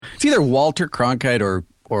It's either Walter Cronkite or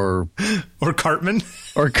Cartman.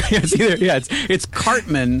 Or it's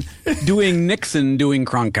Cartman doing Nixon doing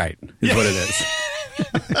Cronkite is what it is.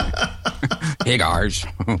 Hey guys,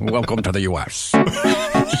 welcome to the U.S. All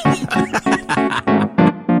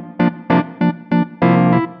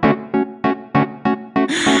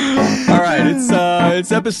right,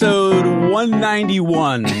 it's episode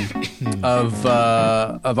 191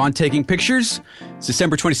 of On Taking Pictures. It's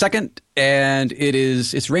December 22nd, and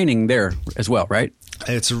it's raining there as well, right?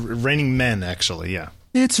 It's raining men, actually. Yeah.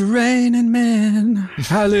 It's raining men.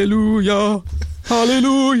 Hallelujah.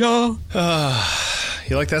 Hallelujah.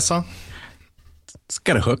 You like that song? It's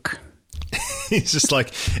got a hook. He's just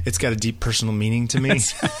like, it's got a deep personal meaning to me.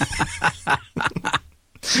 He's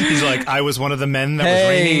like, I was one of the men that was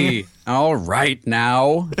raining. All right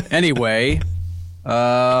now. Anyway,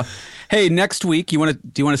 hey, next week, do you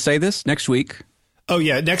want to say this? Next week? Oh,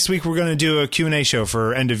 yeah. Next week, we're going to do a Q&A show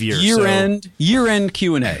for end of year. Year-end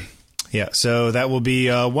Q&A. Yeah, so that will be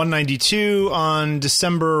 192 on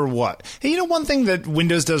December what? Hey, one thing that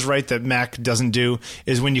Windows does right that Mac doesn't do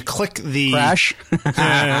is when you click the... Crash?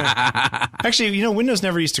 Actually, Windows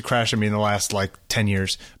never used to crash on me in the last, 10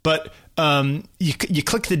 years. But you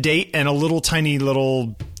click the date and a little tiny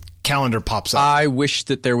calendar pops up. I wish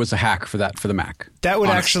that there was a hack for that for the Mac. That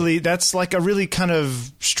would honestly, that's like a really kind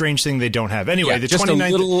of strange thing they don't have. Anyway, the just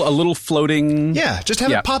 29th... a little floating... Yeah, just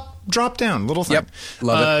have it drop down, little thing. Yep,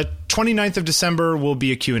 love it. 29th of December will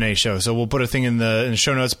be a Q&A show, so we'll put a thing in the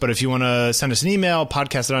show notes. But if you want to send us an email,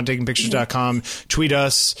 podcast@ontakingpictures.com, tweet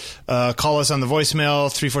us, call us on the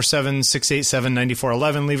voicemail,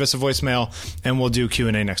 347-687-9411, leave us a voicemail, and we'll do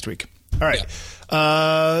Q&A next week. All right.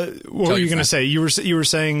 Yeah. What were you going to say? You were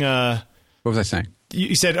saying... what was I saying?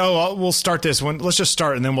 You said, we'll start this one. Let's just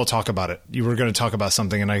start, and then we'll talk about it. You were going to talk about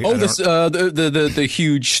something, and the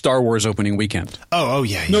huge Star Wars opening weekend. Oh,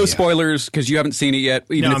 yeah. No spoilers, because you haven't seen it yet.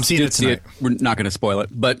 Even I'm seeing it tonight. We're not going to spoil it,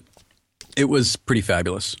 but it was pretty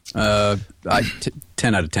fabulous. 10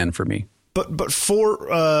 out of 10 for me. But for,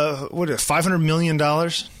 $500 million?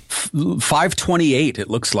 528, it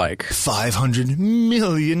looks like. $500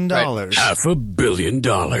 million. Right. $500 million.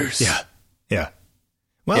 Yeah.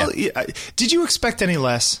 Well, did you expect any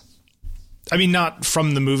less? I mean, not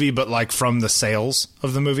from the movie, but from the sales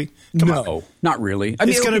of the movie? Come on. Not really.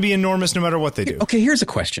 It's going to be enormous no matter what they do. Okay, here's a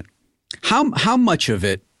question. How much of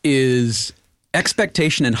it is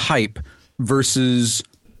expectation and hype versus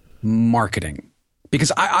marketing?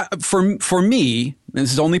 Because for me, and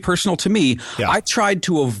this is only personal to me, I tried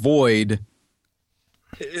to avoid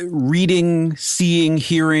reading, seeing,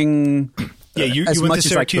 hearing... Yeah, you went the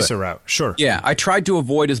Syracuse route. Sure. Yeah, I tried to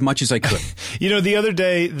avoid as much as I could. The other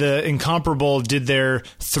day, the Incomparable did their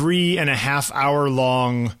 3.5 hour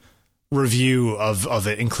long review of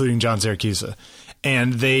it, including John Syracuse.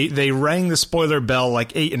 And they rang the spoiler bell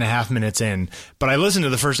 8.5 minutes in. But I listened to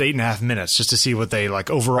the first 8.5 minutes just to see what they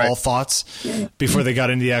overall thoughts before they got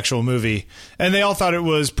into the actual movie. And they all thought it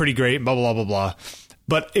was pretty great, blah, blah, blah, blah.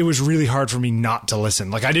 But it was really hard for me not to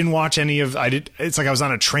listen. I didn't watch any of... It's like I was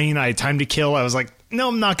on a train. I had time to kill. I was like, no,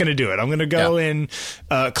 I'm not going to do it. I'm going to go in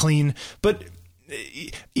clean. But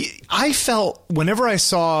I felt whenever I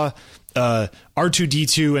saw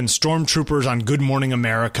R2-D2 and stormtroopers on Good Morning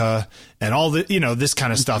America and all the, this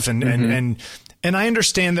kind of stuff. And I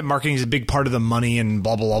understand that marketing is a big part of the money and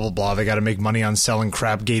blah, blah, blah, blah, blah. They got to make money on selling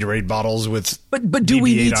crap Gatorade bottles with But do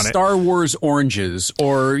we need Star Wars oranges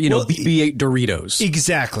or, BB-8 Doritos?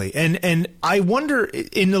 Exactly. And I wonder,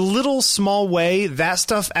 in a little small way, that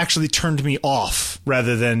stuff actually turned me off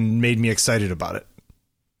rather than made me excited about it.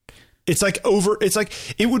 It's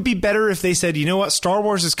it would be better if they said, you know what, Star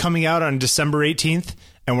Wars is coming out on December 18th,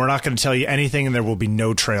 and we're not going to tell you anything, and there will be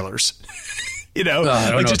no trailers.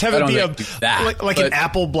 Just have it be an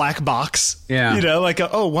Apple black box. Yeah.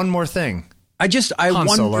 One more thing. I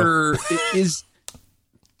wonder,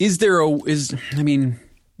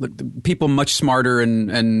 look, people much smarter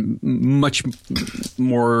and much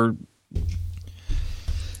more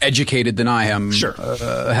educated than I am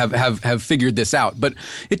have figured this out. But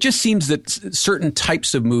it just seems that certain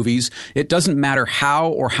types of movies, it doesn't matter how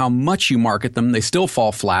or how much you market them, they still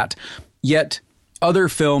fall flat. Yet other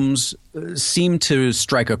films seem to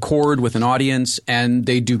strike a chord with an audience, and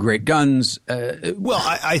they do great guns.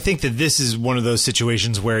 I think that this is one of those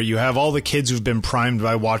situations where you have all the kids who've been primed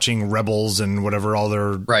by watching Rebels and whatever all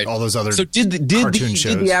those other cartoon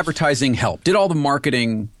shows. Did the advertising help? Did all the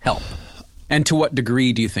marketing help? And to what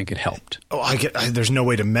degree do you think it helped? There's no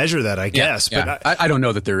way to measure that, I guess. Yeah. But I don't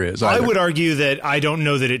know that there is either. I would argue that I don't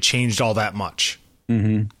know that it changed all that much.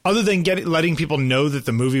 Other than letting people know that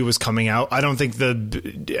the movie was coming out, I don't think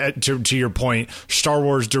to your point, Star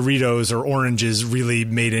Wars Doritos or oranges really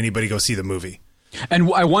made anybody go see the movie.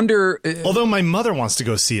 And I wonder, although my mother wants to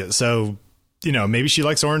go see it, so maybe she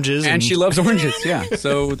likes oranges and she loves oranges. Yeah,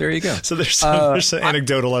 so there you go. So there's some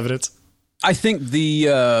anecdotal evidence. I think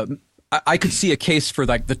I could see a case for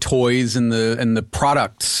like the toys and the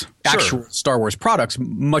products, actual Star Wars products,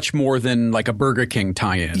 much more than like a Burger King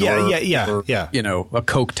tie-in. Or, a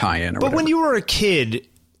Coke tie-in. But when you were a kid,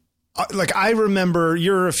 like I remember,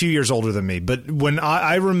 you're a few years older than me, but when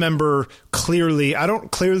I remember clearly, I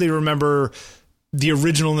don't clearly remember the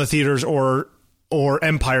original in the theaters or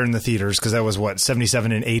Empire in the theaters, because that was what,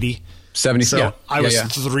 77 and 80. 70. So yeah. I was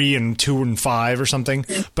 3 and 2 and 5 or something,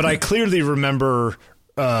 but I clearly remember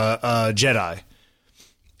Jedi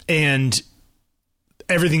and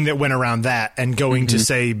everything that went around that, and going to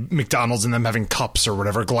say McDonald's and them having cups or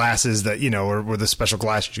whatever, glasses that were the special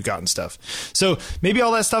glasses you got and stuff. So maybe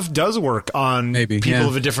all that stuff does work on people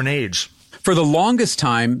of a different age. For the longest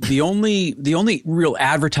time, the only real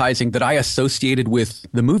advertising that I associated with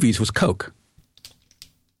the movies was Coke.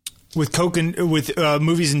 With Coke and with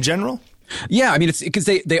movies in general? Yeah, I mean, it's because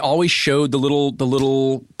they always showed the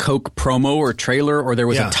little Coke promo or trailer, or there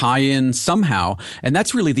was a tie-in somehow, and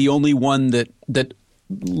that's really the only one that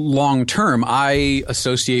long term I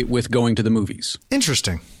associate with going to the movies.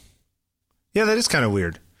 Interesting. Yeah, that is kind of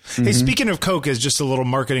weird. Hey, speaking of Coke, as just a little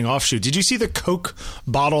marketing offshoot, did you see the Coke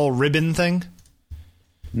bottle ribbon thing?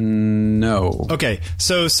 No. Okay,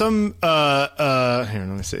 so some here, let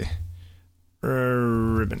me see.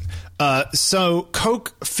 Ribbon. So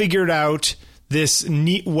Coke figured out this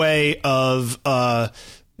neat way of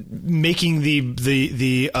making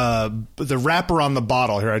the wrapper on the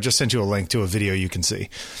bottle. Here, I just sent you a link to a video you can see.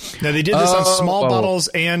 Now they did this on small bottles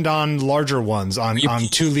and on larger ones on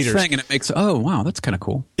 2 liters. And it makes wow, that's kind of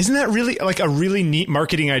cool. Isn't that really like a really neat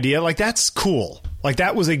marketing idea? Like that's cool. Like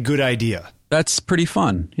that was a good idea. That's pretty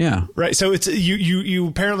fun. Yeah. Right. So it's you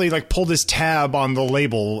apparently like pull this tab on the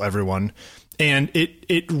label, everyone. And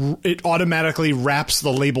it automatically wraps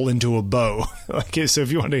the label into a bow. Okay, so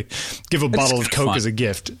if you want to give a bottle of Coke as a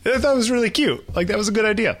gift, I thought it was really cute. Like that was a good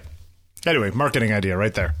idea. Anyway, marketing idea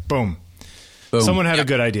right there. Boom. Someone had a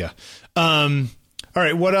good idea. All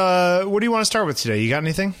right, what do you want to start with today? You got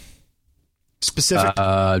anything specific?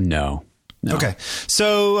 No. Okay,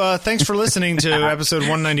 so thanks for listening to episode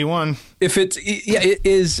 191. It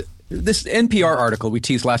is this NPR article we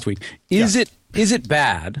teased last week. Is it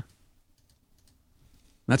bad?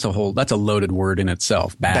 That's a loaded word in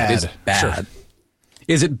itself. Bad. Is it bad? Sure.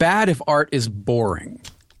 Is it bad if art is boring?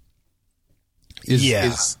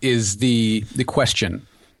 Is the question.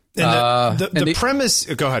 And the premise.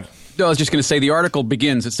 Go ahead. No, I was just going to say the article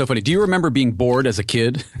begins. It's so funny. Do you remember being bored as a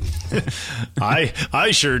kid?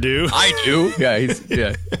 I sure do. I do.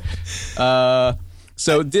 Yeah.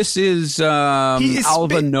 So this is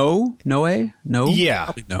Alva Noe?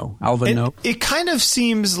 Yeah. No. Alva Noe. It kind of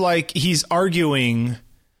seems like he's arguing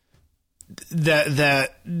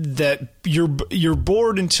that you're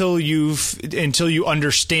bored until you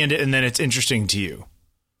understand it, and then it's interesting to you.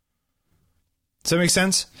 Does that make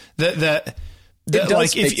sense? That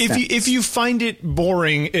like if you find it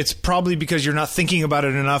boring, it's probably because you're not thinking about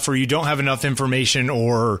it enough, or you don't have enough information,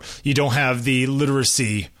 or you don't have the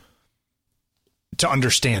literacy to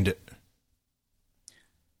understand it.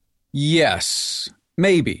 Yes,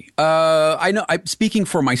 maybe. I know. I'm speaking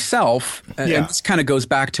for myself, and this kind of goes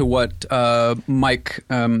back to what Mike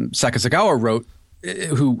Sakazagawa wrote,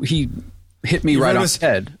 who he hit me right on the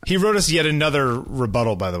head. He wrote us yet another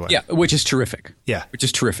rebuttal, by the way. Yeah, which is terrific. Yeah, which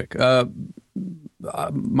is terrific.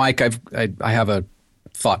 Mike, I have a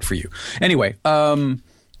thought for you. Anyway,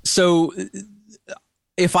 so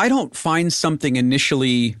if I don't find something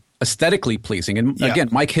initially aesthetically pleasing, and again,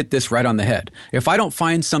 Mike hit this right on the head. If I don't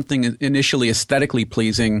find something initially aesthetically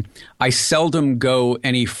pleasing, I seldom go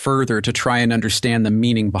any further to try and understand the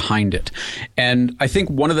meaning behind it. And I think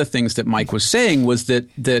one of the things that Mike was saying was that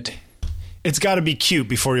it's got to be cute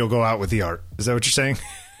before you'll go out with the art. Is that what you're saying?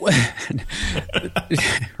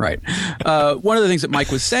 Right. One of the things that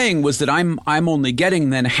Mike was saying was that I'm only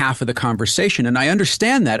getting then half of the conversation, and I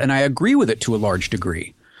understand that, and I agree with it to a large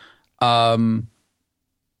degree.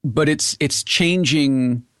 But it's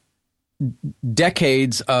changing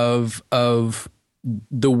decades of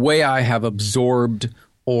the way I have absorbed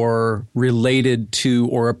or related to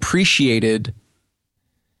or appreciated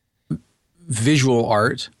visual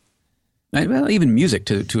art. Well, even music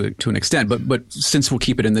to an extent, but since we'll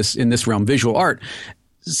keep it in this realm, visual art.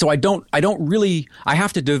 So I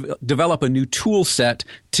have to develop a new tool set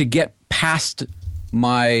to get past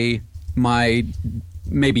my my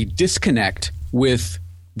maybe disconnect with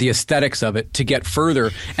the aesthetics of it to get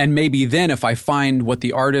further. And maybe then if I find what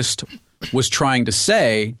the artist was trying to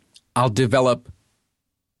say, I'll develop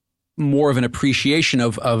more of an appreciation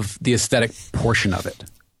of the aesthetic portion of it.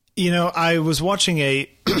 You know, I was watching a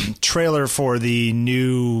trailer for the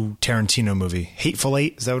new Tarantino movie, Hateful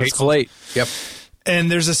Eight. Is that what it's called? Hateful Eight. Yep.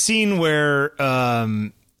 And there's a scene where,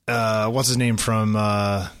 what's his name from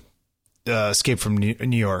Escape from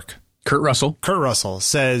New York? Kurt Russell. Kurt Russell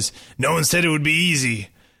says, "No one said it would be easy."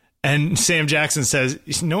 And Sam Jackson says,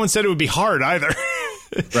 "No one said it would be hard either."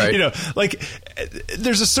 Right. You know, like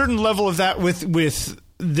there's a certain level of that with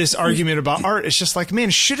this argument about art. It's just like, man,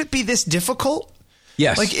 should it be this difficult?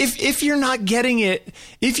 Yes. Like if you're not getting it,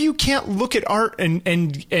 if you can't look at art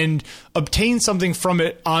and obtain something from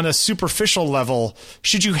it on a superficial level,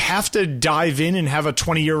 should you have to dive in and have a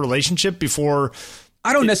 20-year relationship before?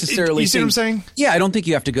 I don't necessarily. You see what I'm saying? Yeah, I don't think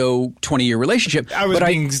you have to go 20-year relationship. I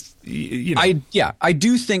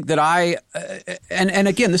do think that and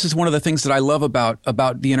again, this is one of the things that I love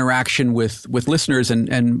about the interaction with listeners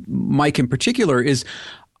and Mike in particular is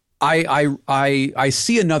I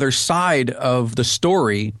see another side of the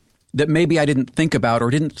story that maybe I didn't think about or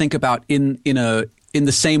didn't think about in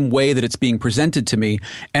the same way that it's being presented to me,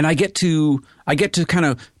 and I get to kind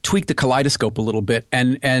of tweak the kaleidoscope a little bit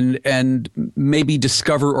and maybe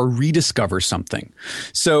discover or rediscover something.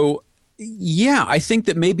 So yeah, I think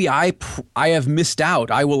that maybe I have missed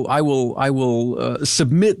out. I will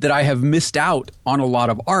submit that I have missed out on a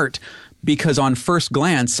lot of art because on first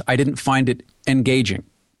glance I didn't find it engaging.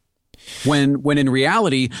 When in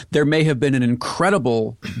reality there may have been an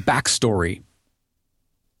incredible backstory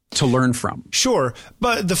to learn from. Sure.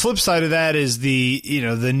 But the flip side of that is the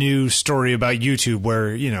new story about YouTube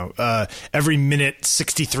where, every minute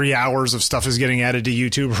 63 hours of stuff is getting added to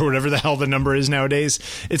YouTube or whatever the hell the number is nowadays.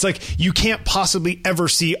 It's like you can't possibly ever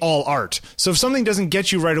see all art. So if something doesn't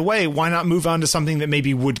get you right away, why not move on to something that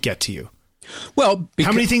maybe would get to you? Well,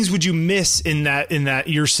 how many things would you miss in that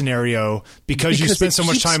your scenario because you spent so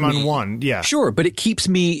much time on one? Yeah. Sure, but it keeps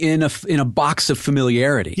me in a box of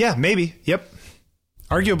familiarity. Yeah, maybe. Yep.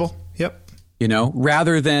 Arguable. Yep.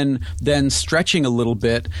 Rather than stretching a little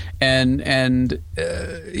bit and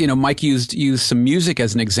Mike used some music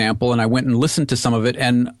as an example, and I went and listened to some of it,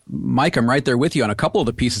 and Mike, I'm right there with you on a couple of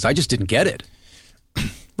the pieces. I just didn't get it.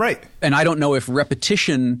 Right. And I don't know if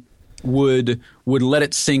repetition would let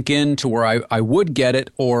it sink in to where I would get it,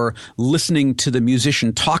 or listening to the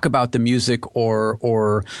musician talk about the music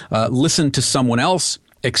or listen to someone else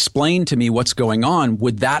explain to me what's going on,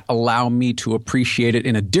 would that allow me to appreciate it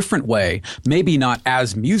in a different way? Maybe not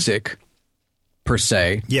as music per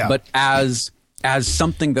se, but as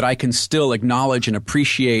something that I can still acknowledge and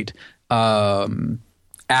appreciate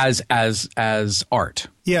as art.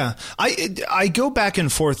 Yeah, I go back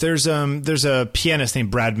and forth. There's a pianist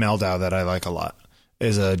named Brad Meldau that I like a lot.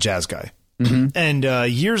 Is a jazz guy, and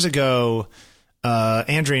years ago,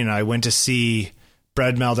 Andrea and I went to see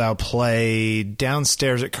Brad Meldau play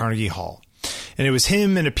downstairs at Carnegie Hall, and it was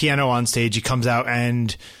him and a piano on stage. He comes out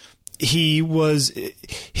and he's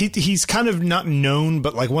kind of not known,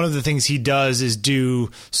 but like one of the things he does is do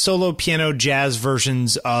solo piano jazz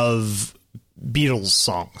versions of Beatles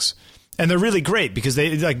songs. And they're really great because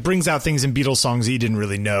they like brings out things in Beatles songs that you didn't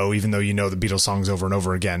really know, even though you know the Beatles songs over and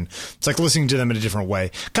over again. It's like listening to them in a different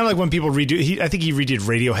way. Kind of like when people redo, I think he redid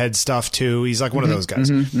Radiohead stuff too. He's like one of those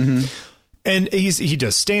guys. And he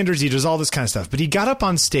does standards, he does all this kind of stuff. But he got up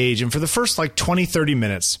on stage, and for the first like 20, 30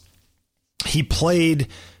 minutes, he played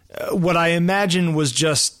what I imagine was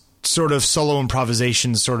just sort of solo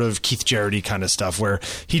improvisation, sort of Keith Jarrett kind of stuff, where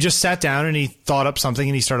he just sat down and he thought up something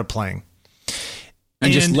and he started playing.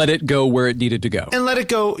 And just let it go where it needed to go. And let it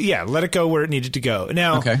go where it needed to go.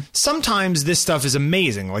 Now, sometimes this stuff is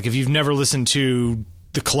amazing. Like if you've never listened to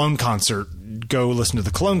the Cologne concert, go listen to the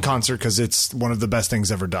Cologne concert because it's one of the best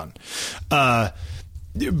things ever done by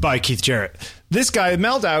Keith Jarrett. This guy,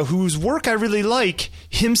 Meldau, whose work I really like,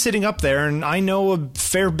 him sitting up there, and I know a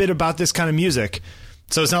fair bit about this kind of music,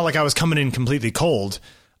 so it's not like I was coming in completely cold.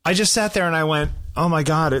 I just sat there and I went, oh my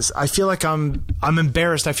God, I feel like I'm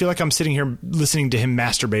embarrassed. I feel like I'm sitting here listening to him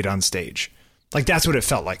masturbate on stage. Like that's what it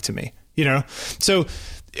felt like to me, So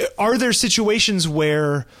are there situations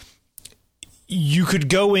where you could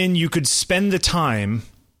go in, you could spend the time,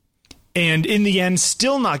 and in the end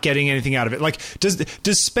still not getting anything out of it? Like does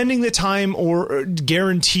spending the time or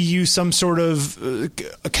guarantee you some sort of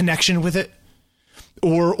a connection with it?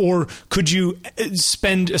 Or could you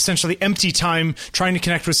spend essentially empty time trying to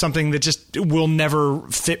connect with something that just will never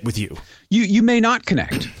fit with you? You may not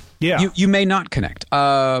connect. Yeah. You may not connect.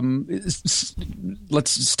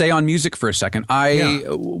 Let's stay on music for a second.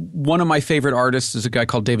 One of my favorite artists is a guy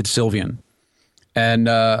called David Sylvian. And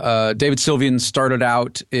David Sylvian started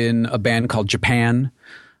out in a band called Japan,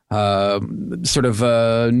 sort of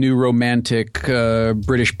a new romantic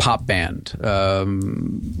British pop band.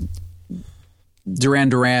 Duran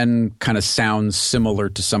Duran kind of sounds similar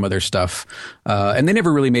to some of their stuff. And they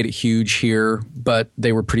never really made it huge here, but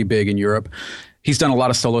they were pretty big in Europe. He's done a lot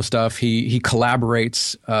of solo stuff. He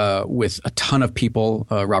collaborates with a ton of people,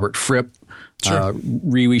 Robert Fripp, Sure.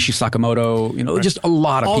 Ryuichi Sakamoto, just a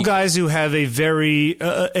lot of all people. guys who have a very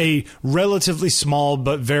a relatively small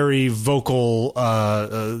but very vocal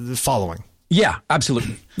following. Yeah,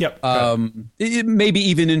 absolutely. Yep. Maybe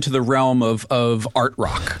even into the realm of art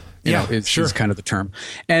rock. Is kind of the term.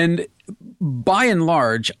 And by and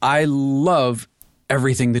large, I love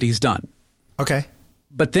everything that he's done. Okay.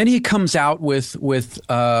 But then he comes out with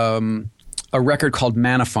a record called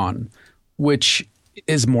Manaphon, which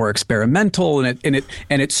is more experimental, and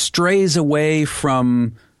it strays away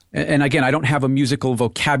from. And again, I don't have a musical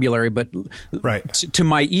vocabulary, but right. to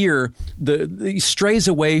my ear, the strays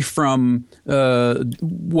away from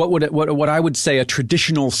what I would say a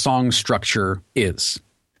traditional song structure is.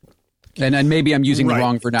 And maybe I'm using the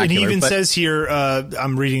wrong vernacular. And he even says here,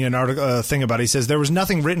 I'm reading an article thing about it. He says, there was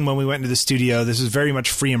nothing written when we went into the studio. This was very much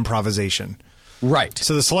free improvisation. Right.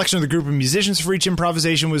 So the selection of the group of musicians for each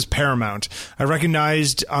improvisation was paramount. I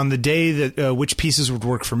recognized on the day that which pieces would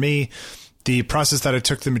work for me. The process that I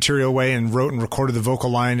took the material away and wrote and recorded the vocal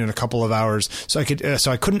line in a couple of hours. So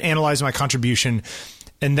I couldn't analyze my contribution.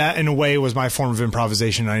 And that, in a way, was my form of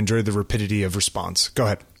improvisation. I enjoyed the rapidity of response. Go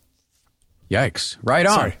ahead. Yikes. Right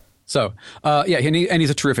on. Sorry. So, and he's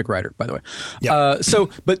a terrific writer, by the way. Yeah.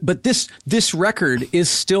 But this record is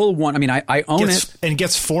still one. I mean, I own it. And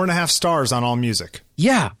gets 4.5 stars on AllMusic.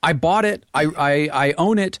 Yeah. I bought it. I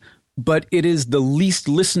own it, but it is the least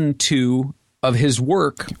listened to of his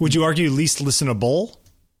work. Would you argue least listenable?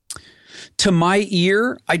 To my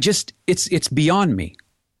ear, it's beyond me.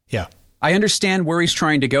 Yeah. I understand where he's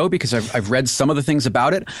trying to go because I've read some of the things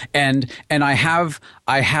about it, and I have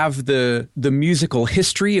the musical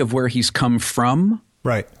history of where he's come from.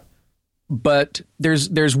 Right. But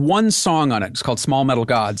there's one song on it. It's called Small Metal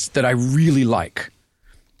Gods that I really like.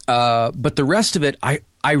 But the rest of it,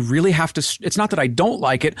 I really have to. It's not that I don't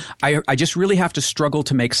like it. I just really have to struggle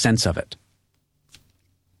to make sense of it.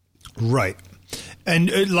 Right.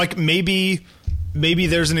 And maybe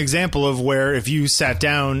there's an example of where if you sat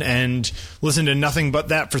down and listened to nothing but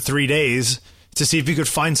that for 3 days to see if you could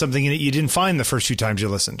find something in it you didn't find the first few times you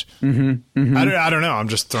listened. Mm-hmm, mm-hmm. I don't know. I'm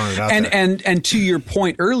just throwing it out there. And to your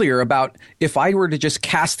point earlier about if I were to just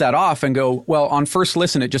cast that off and go, well, on first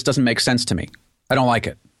listen, it just doesn't make sense to me. I don't like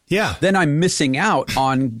it. Yeah. Then I'm missing out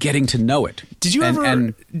on getting to know it. Did you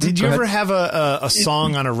ever have a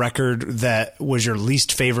song on a record that was your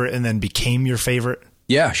least favorite and then became your favorite?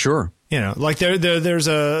 Yeah, sure. Like there's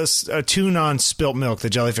a tune on Spilt Milk, the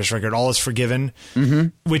Jellyfish record, All Is Forgiven,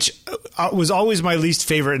 which was always my least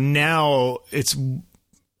favorite. And now it's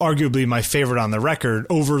arguably my favorite on the record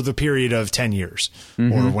over the period of 10 years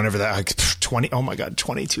or whenever that, 20, oh my God,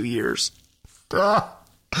 22 years.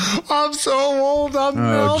 I'm so old. I'm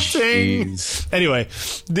melting. Geez. Anyway.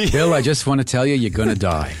 Bill, I just want to tell you, you're going to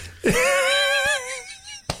die.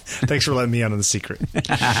 Thanks for letting me out on the secret.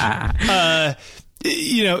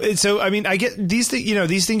 So I mean, I get these things.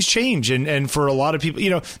 These things change, and for a lot of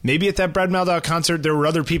people, maybe at that Brad Mehldau concert, there were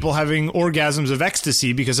other people having orgasms of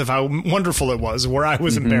ecstasy because of how wonderful it was. Where I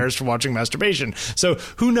was embarrassed for watching masturbation. So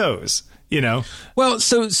who knows? Well,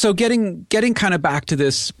 so getting kind of back to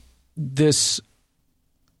this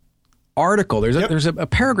article, there's a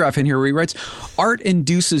paragraph in here where he writes, art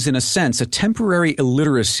induces, in a sense, a temporary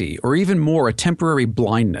illiteracy, or even more, a temporary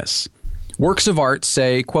blindness. Works of art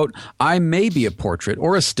say, quote, I may be a portrait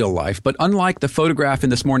or a still life, but unlike the photograph in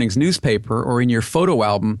this morning's newspaper or in your photo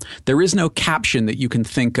album, there is no caption that you can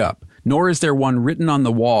think up, nor is there one written on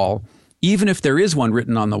the wall, even if there is one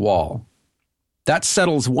written on the wall. That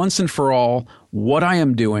settles once and for all what I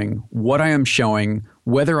am doing, what I am showing,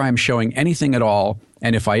 whether I am showing anything at all,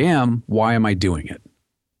 and if I am, why am I doing it?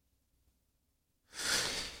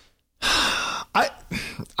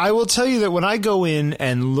 I will tell you that when I go in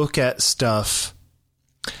and look at stuff,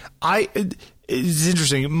 it's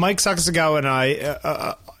interesting. Mike Sakasagawa and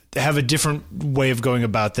I have a different way of going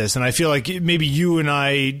about this, and I feel like maybe you and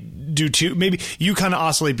I do too. Maybe you kind of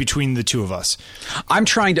oscillate between the two of us. I'm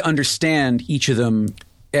trying to understand each of them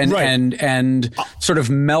and Right. and sort of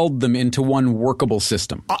meld them into one workable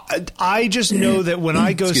system. I just know that when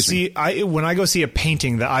I go Excuse me. when I go see a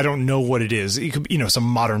painting that I don't know what it is, it could be, some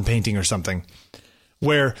modern painting or something,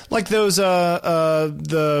 where like those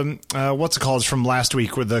what's it called from last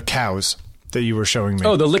week with the cows that you were showing me.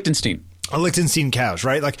 Oh, the Liechtenstein. Liechtenstein cows,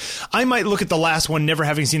 right? Like I might look at the last one, never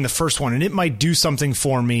having seen the first one, and it might do something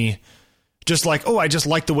for me. Just like, I just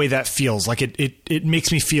like the way that feels. Like it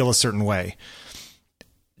makes me feel a certain way.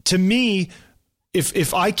 To me,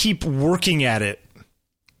 if I keep working at it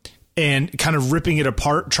and kind of ripping it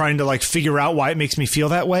apart, trying to like figure out why it makes me feel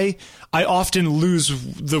that way, I often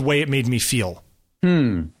lose the way it made me feel.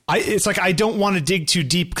 It's like I don't want to dig too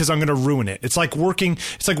deep because I'm going to ruin it. It's like working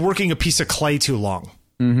a piece of clay too long.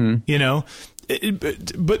 Mm-hmm.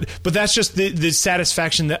 But that's just the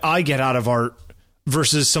satisfaction that I get out of art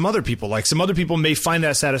versus some other people. Like some other people may find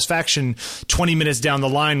that satisfaction 20 minutes down the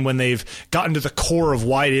line when they've gotten to the core of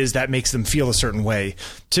why it is that makes them feel a certain way.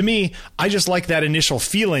 To me, I just like that initial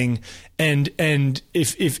feeling. And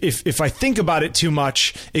if I think about it too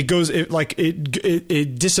much, it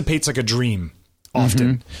dissipates like a dream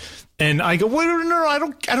often. Mm-hmm. And I go, well, no, I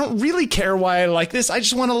don't really care why I like this. I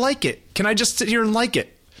just want to like it. Can I just sit here and like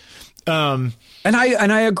it? And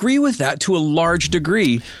I agree with that to a large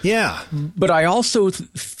degree. Yeah. But I also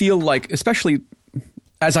feel like, especially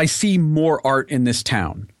as I see more art in this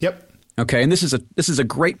town. Yep. Okay. And this is a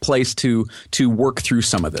great place to work through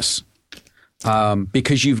some of this.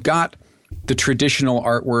 Because you've got the traditional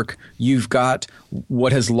artwork, you've got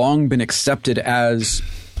what has long been accepted as,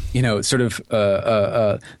 sort of,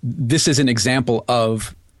 this is an example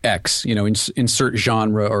of X, insert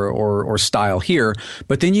genre or style here.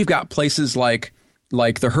 But then you've got places like the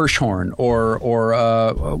Hirshhorn or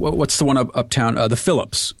what's the one uptown, the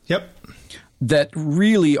Phillips. Yep. That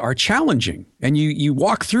really are challenging. And you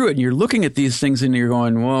walk through it and you're looking at these things and you're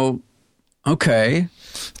going, well, okay.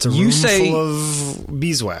 It's a room full of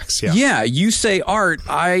beeswax. Yeah. Yeah. You say art,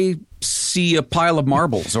 I see a pile of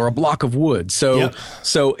marbles or a block of wood. So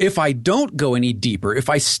if I don't go any deeper, if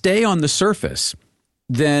I stay on the surface,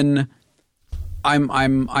 then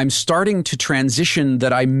I'm starting to transition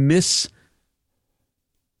that I miss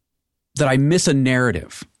a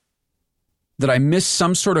narrative, that I miss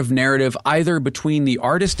some sort of narrative either between the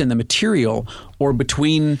artist and the material or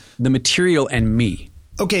between the material and me.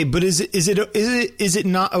 Okay, but is it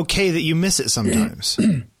not okay that you miss it sometimes?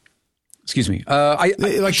 Excuse me. I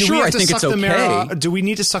think it's okay. Do we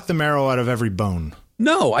need to suck the marrow out of every bone?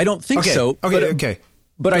 No, I don't think so. Okay.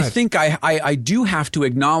 But I think I do have to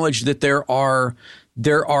acknowledge that there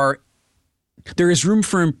is room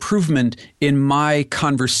for improvement in my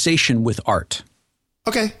conversation with art.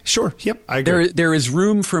 Okay, sure. Yep, I agree. There is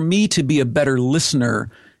room for me to be a better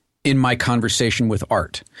listener in my conversation with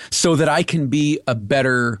art so that I can be a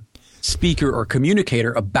better speaker or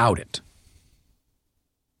communicator about it.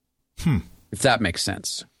 If that makes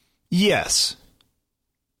sense. Yes.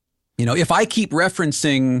 If I keep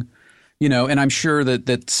referencing, and I'm sure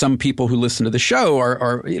that some people who listen to the show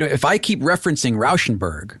are if I keep referencing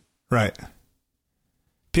Rauschenberg. Right.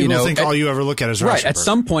 People think all you ever look at is Rauschenberg. Right. At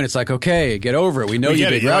some point, it's like, okay, get over it. We know you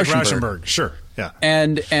did Rauschenberg. Sure. Yeah.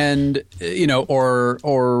 And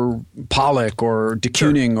or Pollock or de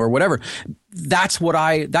Kooning or whatever. That's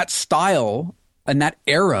that style and that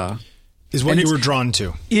era is what you were drawn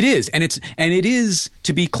to. It is. And it is,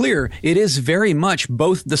 to be clear, it is very much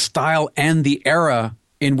both the style and the era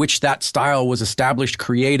in which that style was established,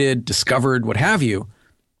 created, discovered, what have you,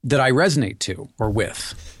 that I resonate to or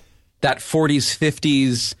with. That 40s,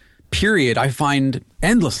 50s period I find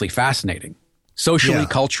endlessly fascinating, socially,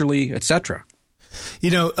 culturally, etc.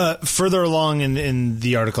 Further along in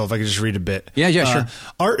the article, if I could just read a bit. Yeah, sure.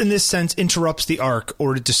 Art in this sense interrupts the arc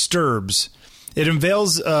or it disturbs. It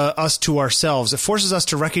unveils us to ourselves. It forces us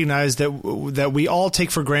to recognize that we all take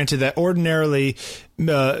for granted that ordinarily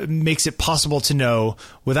makes it possible to know,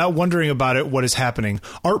 without wondering about it, what is happening.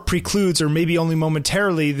 Art precludes, or maybe only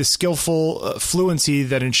momentarily, the skillful fluency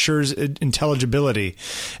that ensures intelligibility.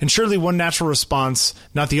 And surely one natural response,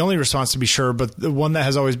 not the only response to be sure, but the one that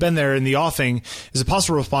has always been there in the offing, is a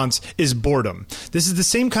possible response, is boredom. This is the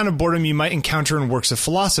same kind of boredom you might encounter in works of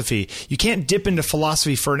philosophy. You can't dip into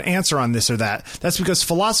philosophy for an answer on this or that. That's because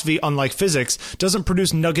philosophy, unlike physics, doesn't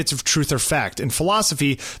produce nuggets of truth or fact. In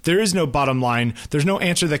philosophy, there is no bottom line. There's no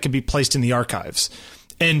answer that can be placed in the archives.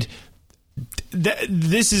 And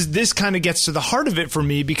this kind of gets to the heart of it for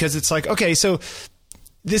me, because it's like, okay, so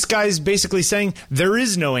this guy's basically saying there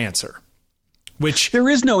is no answer. Which there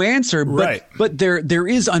is no answer, but right. but there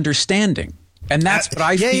is understanding. And that's what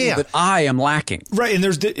I feel that I am lacking. Right, and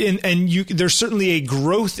there's certainly a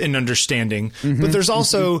growth in understanding, but there's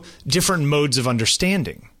also different modes of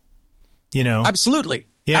understanding. You know, absolutely,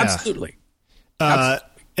 absolutely. And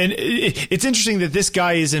it's interesting that this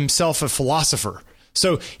guy is himself a philosopher,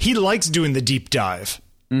 so he likes doing the deep dive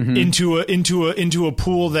into a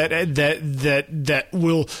pool that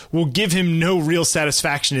will give him no real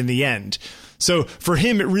satisfaction in the end. So for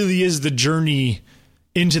him, it really is the journey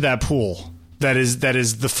into that pool that is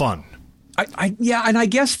the fun. And I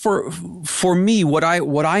guess for me, what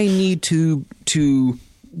I need to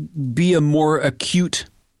be a more acute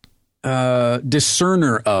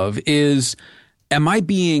discerner of is, am I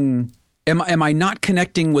not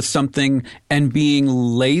connecting with something and being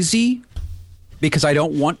lazy because I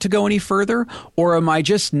don't want to go any further, or am I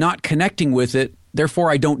just not connecting with it, therefore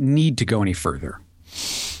I don't need to go any further?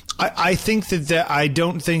 I think that I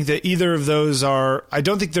don't think that either of those are. I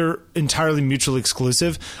don't think they're entirely mutually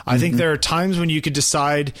exclusive. I think there are times when you could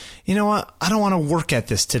decide, you know what, I don't want to work at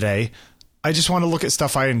this today. I just want to look at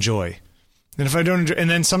stuff I enjoy. And if I don't enjoy, and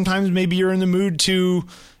then sometimes maybe you're in the mood to,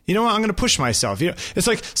 you know what, I'm going to push myself. You know, it's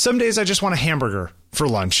like some days I just want a hamburger for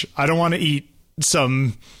lunch. I don't want to eat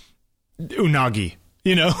some unagi.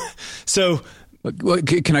 You know, so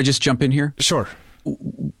can I just jump in here? Sure.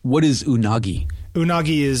 What is unagi?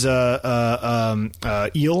 Unagi is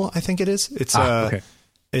eel, I think it is. It's okay.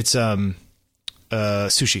 It's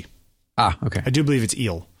sushi. Okay. I do believe it's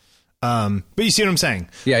eel. But you see what I'm saying?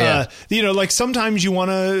 Yeah. You know, like sometimes you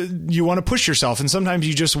want to push yourself, and sometimes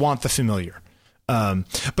you just want the familiar.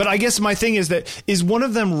 But I guess my thing is one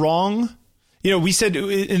of them wrong? You know, we said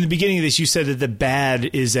in the beginning of this, you said that the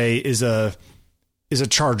bad is a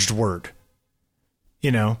charged word.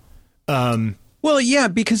 You know. Well, yeah,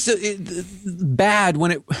 because bad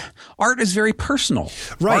art is very personal.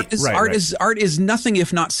 Right. Art is nothing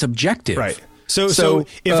if not subjective. Right. So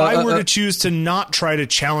if I were to choose to not try to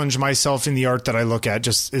challenge myself in the art that I look at,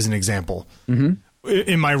 just as an example,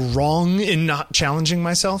 am I wrong in not challenging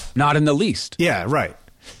myself? Not in the least. Yeah, right.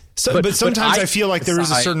 So, but sometimes I feel like there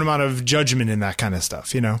is a certain amount of judgment in that kind of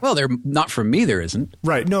stuff, you know? Well, not from me, there isn't.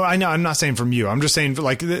 Right. No, I know. I'm not saying from you. I'm just saying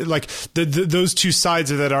like those two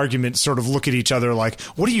sides of that argument sort of look at each other like,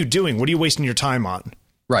 what are you doing? What are you wasting your time on?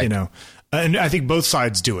 Right. You know? And I think both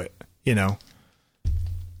sides do it, you know?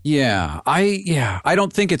 Yeah. I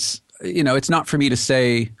don't think it's, you know, it's not for me to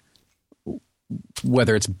say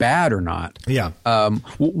whether it's bad or not. Yeah.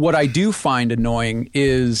 What I do find annoying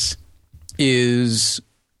is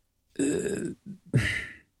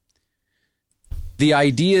the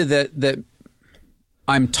idea that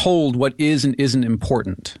I'm told what is and isn't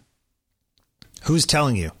important. Who's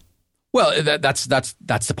telling you? Well, that's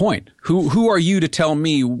the point. Who are you to tell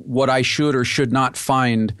me what I should or should not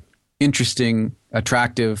find interesting,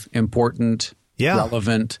 attractive, important,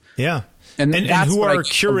 relevant? Yeah. And who are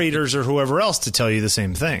curators or whoever else to tell you the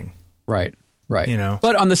same thing? Right. You know.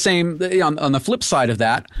 But on the flip side of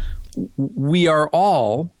that, we are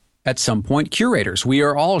all at some point curators. We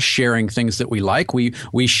are all sharing things that we like. We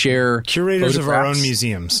share curators of our own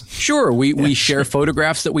museums. Sure, we share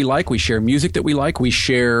photographs that we like. We share music that we like. We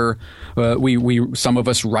share. We some of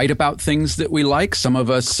us write about things that we like. Some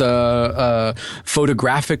of us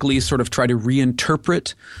photographically sort of try to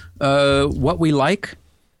reinterpret what we like.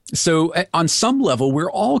 So on some level,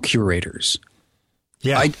 we're all curators.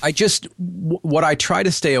 Yeah. I just what I try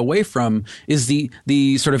to stay away from is the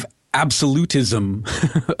sort of absolutism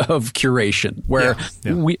of curation, where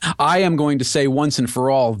I am going to say once and for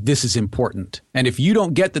all, this is important. And if you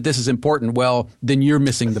don't get that this is important, well, then you're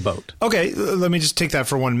missing the boat. Okay, let me just take that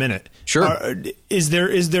for 1 minute. Sure. Is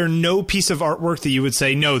there no piece of artwork that you would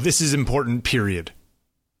say, no, this is important,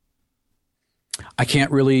 I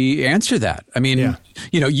can't really answer that. I mean,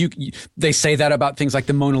 you know, they say that about things like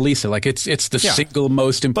the Mona Lisa, like it's the single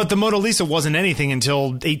most important. But the Mona Lisa wasn't anything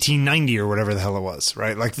until 1890 or whatever the hell it was,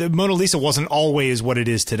 right? Like the Mona Lisa wasn't always what it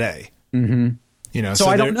is today. Mm-hmm. You know, so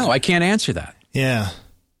I don't know. I can't answer that. Yeah.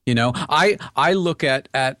 You know, I look at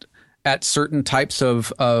certain types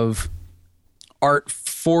of art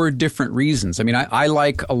for different reasons. I mean, I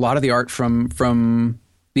like a lot of the art from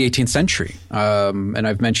the 18th century, and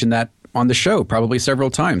I've mentioned that on the show probably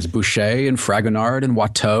several times. Boucher and Fragonard and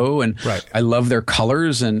Watteau, and I love their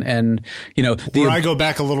colors and you know. I go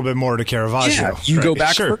back a little bit more to Caravaggio. Yeah, you go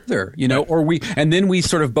back further, you know, or then we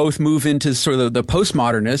sort of both move into sort of the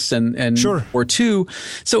postmodernists and or two.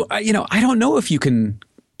 So you know, I don't know if you can.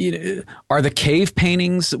 You know, are the cave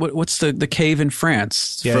paintings? What's the cave in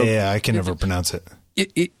France? Yeah, I can never pronounce it.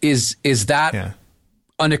 Is that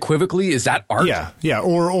unequivocally, is that art? Yeah.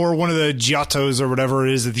 Or one of the Giottos or whatever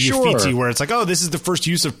it is at the Uffizi, where it's like, oh, this is the first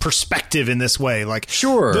use of perspective in this way. Like,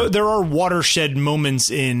 sure, there are watershed moments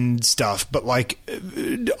in stuff, but like,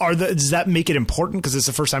 does that make it important because it's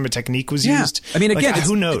the first time a technique was used? I mean, again,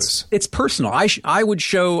 who knows? It's personal. I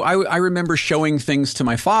remember showing things to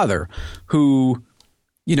my father, who,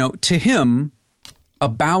 to him, a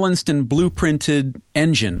balanced and blueprinted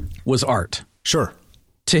engine was art. Sure.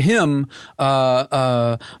 To him,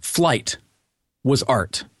 flight was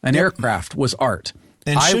art. An aircraft was art.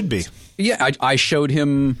 And should be. Yeah, I showed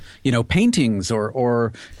him, paintings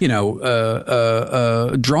or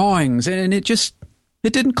drawings, and it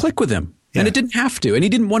didn't click with him, and it didn't have to, and he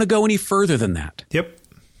didn't want to go any further than that. Yep.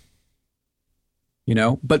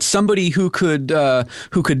 But somebody who could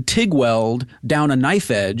TIG weld down a knife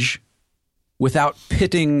edge without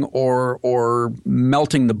pitting or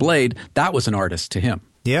melting the blade, that was an artist to him.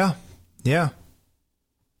 Yeah. Yeah.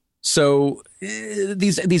 So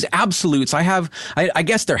these absolutes, I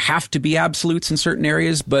guess there have to be absolutes in certain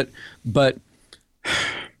areas, but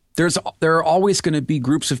there are always going to be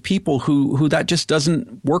groups of people who that just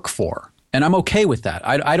doesn't work for. And I'm okay with that.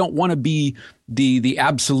 I don't want to be the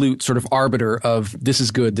absolute sort of arbiter of this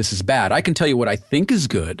is good, this is bad. I can tell you what I think is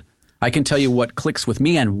good. I can tell you what clicks with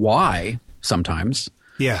me and why sometimes.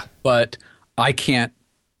 Yeah. But I can't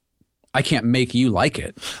make you like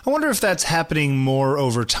it. I wonder if that's happening more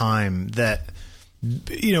over time, that,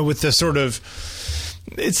 with the sort of,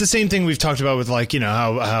 it's the same thing we've talked about with like,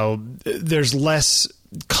 how there's less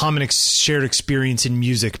common shared experience in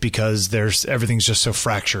music because everything's just so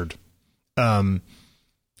fractured.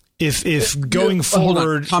 If going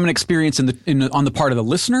forward, common experience on the part of the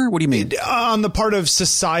listener, what do you mean? On the part of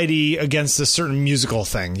society against a certain musical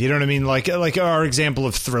thing, you know what I mean? Like our example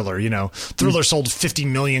of Thriller. Thriller sold 50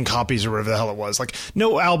 million copies or whatever the hell it was. Like,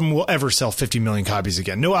 no album will ever sell 50 million copies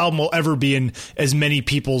again. No album will ever be in as many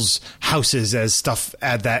people's houses as stuff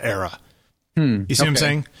at that era. You see what I'm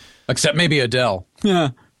saying? Except maybe Adele. Yeah.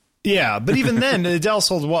 Yeah, but even then, Adele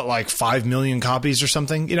sold like 5 million copies or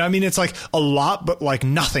something. It's like a lot, but like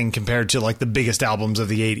nothing compared to like the biggest albums of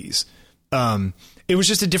the 80s. It was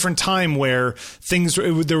just a different time where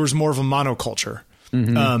there was more of a monoculture.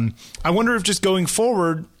 Mm-hmm. I wonder if just going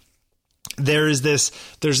forward, there's this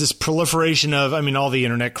proliferation of, all the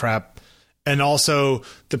internet crap, and also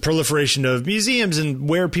the proliferation of museums and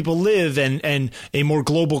where people live and a more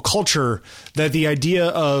global culture, that the idea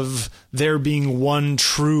of there being one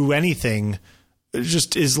true anything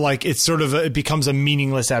just is like, it becomes a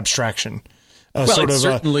meaningless abstraction. It's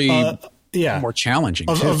certainly more challenging.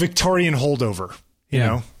 A Victorian holdover, you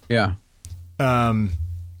know? Yeah. I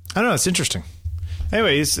don't know. It's interesting.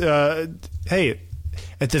 Anyways, hey,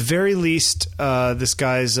 at the very least, this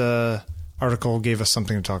guy's article gave us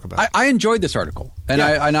something to talk about. I enjoyed this article, and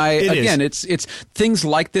it's things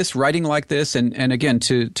like this, writing like this, and again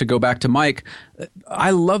to go back to Mike, I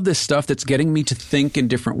love this stuff that's getting me to think in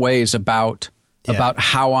different ways about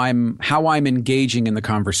how I'm engaging in the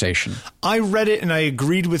conversation. I read it and I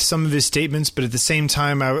agreed with some of his statements, but at the same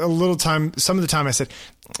time, some of the time I said,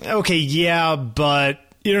 okay, yeah, but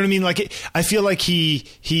you know what I mean? Like, I feel like he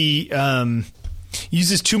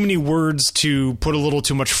uses too many words to put a little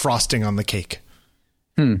too much frosting on the cake.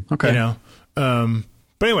 Okay. But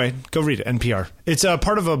anyway, go read it. NPR. It's a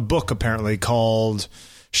part of a book apparently called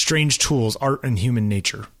Strange Tools: Art and Human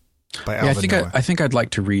Nature by Alvin Noah. I think I'd like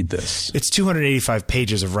to read this. It's 285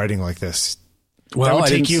 pages of writing like this. Well, that would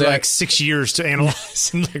take you like 6 years to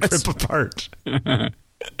analyze and rip apart.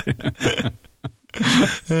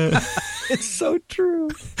 It's so true.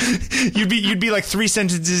 You'd be like 3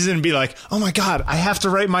 sentences in and be like, oh my God, I have to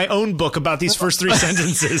write my own book about these first 3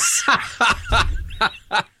 sentences.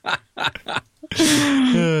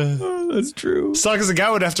 That's true. Saga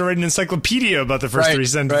Zagawa would have to write an encyclopedia about the first 3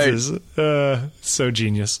 sentences. Right. So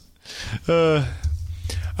genius.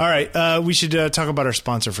 All right, we should talk about our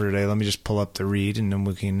sponsor for today. Let me just pull up the read, and then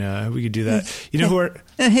we can do that. You know who are?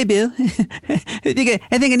 Hey, Bill. I think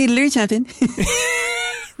I need to learn something.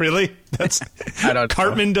 Really? That's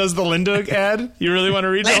Cartman does the Linda ad. You really want to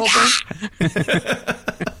read the whole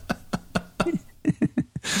thing?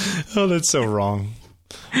 Oh, that's so wrong.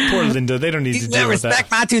 Poor Linda. They don't need to deal with that. Respect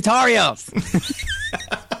my tutorials.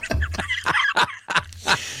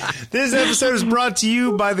 This episode is brought to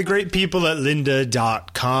you by the great people at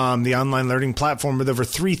lynda.com, the online learning platform with over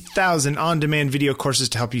 3,000 on-demand video courses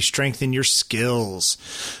to help you strengthen your skills.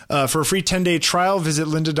 For a free 10-day trial, visit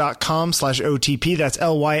lynda.com/OTP. That's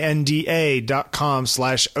LYNDA.com/OTP.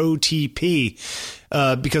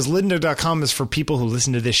 because lynda.com is for people who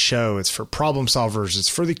listen to this show. It's for problem solvers. It's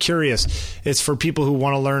for the curious. It's for people who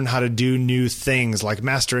want to learn how to do new things like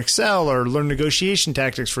master Excel or learn negotiation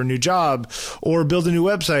tactics for a new job or build a new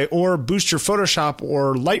website or boost your Photoshop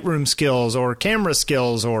or Lightroom skills or camera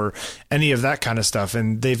skills or any of that kind of stuff.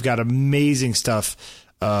 And they've got amazing stuff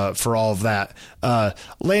for all of that.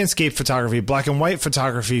 Landscape photography, black and white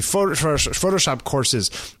photography, Photoshop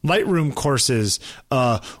courses, Lightroom courses,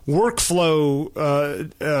 workflow,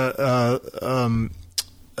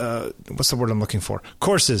 what's the word I'm looking for?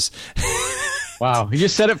 Courses. Wow, you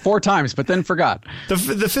just said it 4 times, but then forgot.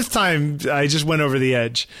 The fifth time, I just went over the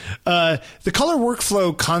edge. The color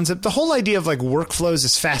workflow concept, the whole idea of like workflows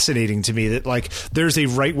is fascinating to me. That like there's a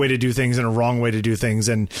right way to do things and a wrong way to do things,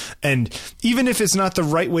 and even if it's not the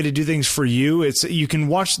right way to do things for you, you can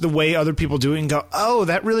watch the way other people do it and go, oh,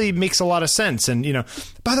 that really makes a lot of sense. And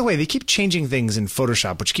by the way, they keep changing things in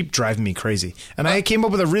Photoshop, which keep driving me crazy. And I came up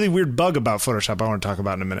with a really weird bug about Photoshop I want to talk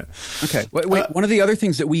about in a minute. Okay, wait. One of the other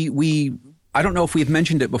things that we I don't know if we've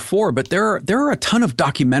mentioned it before, but there are a ton of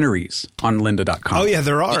documentaries on lynda.com. Oh, yeah,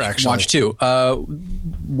 there are, actually. Watch, too.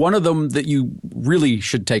 One of them that you really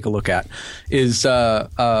should take a look at is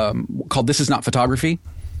called This Is Not Photography.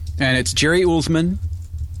 And it's Jerry Uelsmann,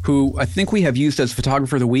 who I think we have used as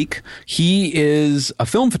Photographer of the Week. He is a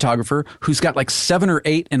film photographer who's got like 7 or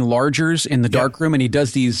 8 enlargers in the darkroom, and he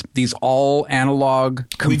does these all analog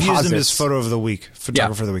composites. We've used him as Photo of the Week,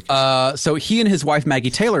 Photographer of the Week. So he and his wife, Maggie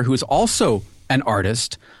Taylor, who is also an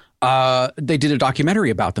artist, they did a documentary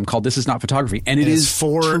about them called This Is Not Photography. And it is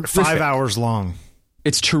 5 hours long.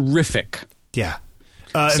 It's terrific. Yeah.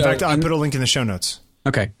 In fact, I'll put a link in the show notes.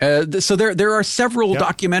 Okay. So there are several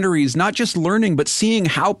documentaries, not just learning, but seeing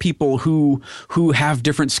how people who have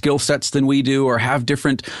different skill sets than we do or have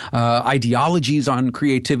different ideologies on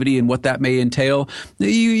creativity and what that may entail.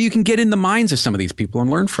 You can get in the minds of some of these people and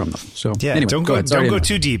learn from them. So anyway, don't go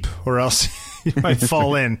too deep or else you might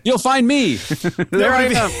fall in. You'll find me. There I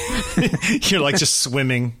am. You're like just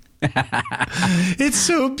swimming. It's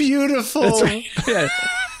so beautiful. That's right. Yeah.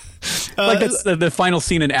 Like that's the final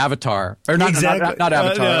scene in Avatar, or not exactly. not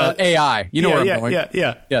Avatar, AI. You know where I'm going.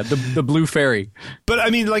 Yeah. The blue fairy. But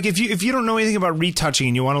I mean, like if you don't know anything about retouching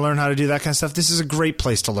and you want to learn how to do that kind of stuff, this is a great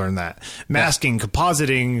place to learn that. Masking,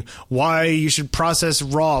 compositing, why you should process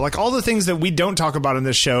RAW, like all the things that we don't talk about in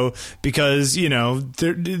this show because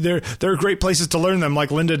there are great places to learn them, like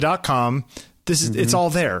lynda.com. This is it's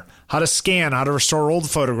all there. How to scan, how to restore old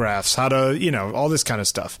photographs, how to, all this kind of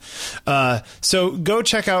stuff. So go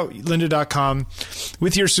check out lynda.com.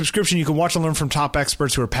 With your subscription, you can watch and learn from top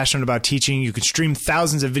experts who are passionate about teaching. You can stream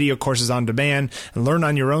thousands of video courses on demand and learn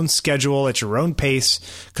on your own schedule at your own pace.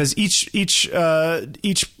 Because each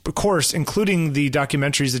course, including the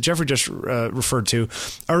documentaries that Jeffrey just referred to,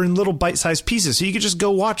 are in little bite-sized pieces. So you can just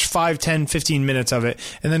go watch 5, 10, 15 minutes of it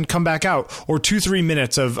and then come back out, or 2-3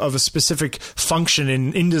 minutes of a specific function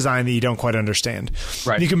in InDesign that you don't quite understand.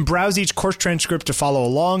 Right. You can browse each course transcript to follow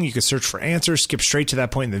along. You can search for answers, skip straight to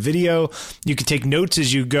that point in the video. You can take notes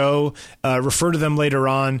as you go, refer to them later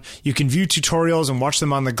on. You can view tutorials and watch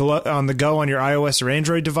them on the go on your iOS or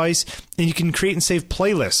Android device. And you can create and save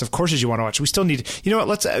playlists of courses you want to watch. We still need,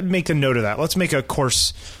 let's make a note of that. Let's make a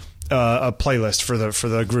course, a playlist for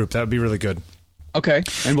the group. That would be really good. Okay,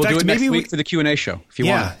 and we'll do it next week for the Q&A show if you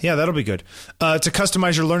want. Yeah, that'll be good. To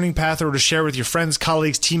customize your learning path or to share with your friends,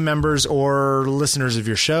 colleagues, team members, or listeners of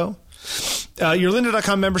your show. Your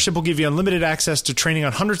lynda.com membership will give you unlimited access to training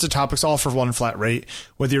on hundreds of topics, all for one flat rate.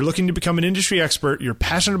 Whether you're looking to become an industry expert, you're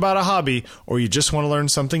passionate about a hobby, or you just want to learn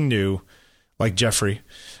something new, like Jeffrey,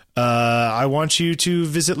 I want you to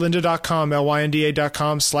visit lynda.com,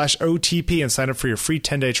 lynda.com/OTP, and sign up for your free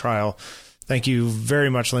 10-day trial. Thank you very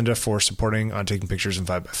much, Lynda, for supporting On Taking Pictures in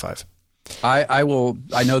 5x5. I will.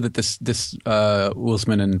 I know that this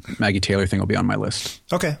Uelsmann and Maggie Taylor thing will be on my list.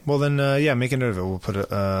 Okay, well then, make a note of it. We'll put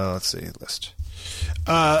a let's see, list.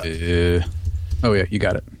 Oh yeah, you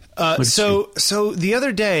got it. So the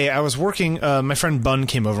other day I was working. My friend Bun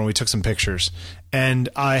came over and we took some pictures, and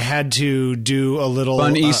I had to do a little.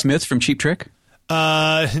 Bun E. Smith from Cheap Trick.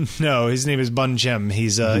 No, his name is Bun Jem.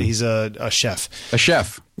 He's a chef. A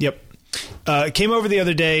chef. Yep. Came over the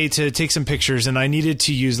other day to take some pictures, and I needed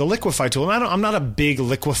to use the Liquify tool. And I'm not a big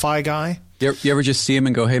Liquify guy. You ever just see him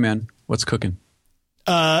and go, "Hey man, what's cooking?"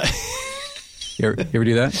 You ever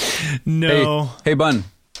do that? No. Hey Bun,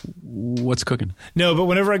 what's cooking? No, but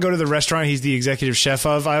whenever I go to the restaurant he's the executive chef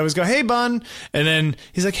of, I always go, "Hey Bun," and then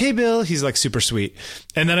he's like, "Hey Bill." He's like super sweet,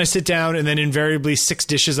 and then I sit down, and then invariably 6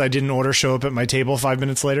 dishes I didn't order show up at my table 5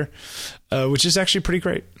 minutes later, which is actually pretty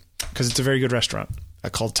great because it's a very good restaurant.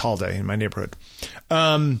 Called Talday in my neighborhood.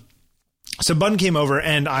 So Bun came over,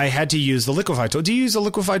 and I had to use the Liquify tool. Do you use the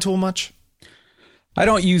Liquify tool much? I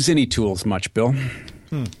don't use any tools much, Bill.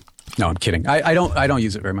 No, I'm kidding. I don't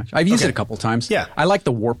use it very much. I've used it a couple times. Yeah. I like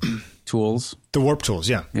the warp tools. The warp tools,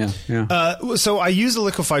 yeah. Yeah. So I use the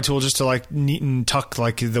Liquify tool just to like neat and tuck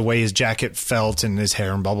like the way his jacket felt and his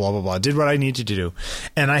hair and blah, blah, blah, blah. Did what I needed to do.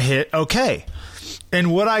 And I hit OK.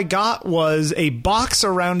 And what I got was a box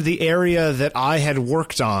around the area that I had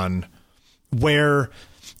worked on where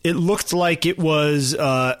it looked like it was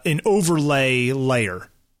an overlay layer.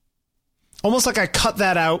 Almost like I cut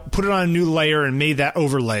that out, put it on a new layer, and made that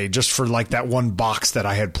overlay just for like that one box that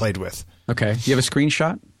I had played with. Okay. You have a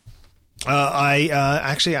screenshot? I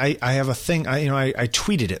have a thing. I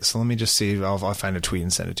tweeted it. So let me just see. I'll find a tweet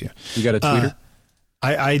and send it to you. You got a tweeter?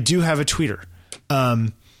 I do have a tweeter.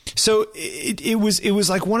 So it was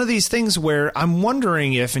like one of these things where I'm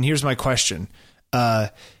wondering if, and here's my question: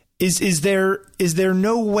 is there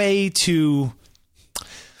no way to?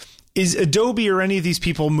 Is Adobe or any of these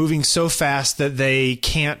people moving so fast that they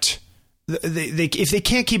can't? If they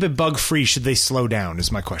can't keep it bug free, should they slow down? Is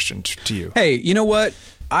my question to you. Hey, you know what?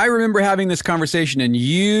 I remember having this conversation, and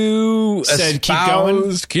you said,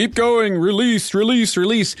 keep going,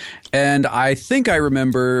 release. And I think I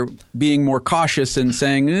remember being more cautious and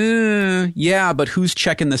saying, yeah, but who's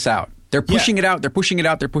checking this out? They're pushing it out. They're pushing it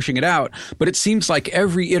out. They're pushing it out. But it seems like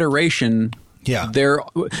every iteration. Yeah.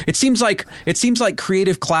 It seems like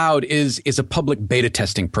Creative Cloud is a public beta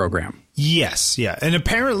testing program. Yes, yeah. And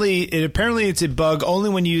apparently it's a bug only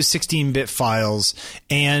when you use 16-bit files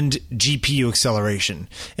and GPU acceleration.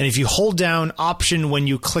 And if you hold down Option when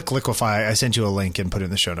you click Liquify, I sent you a link and put it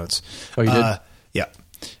in the show notes. Oh, you did? Yeah.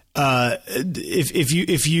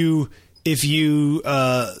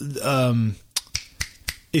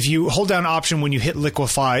 If you hold down Option when you hit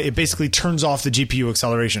Liquify, it basically turns off the GPU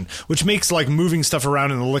acceleration, which makes like moving stuff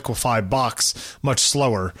around in the Liquify box much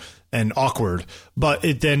slower and awkward. But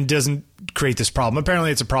it then doesn't create this problem. Apparently,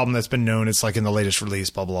 it's a problem that's been known. It's like in the latest release.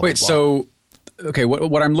 Blah blah. Wait, blah, blah. So okay,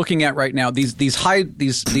 what I'm looking at right now, these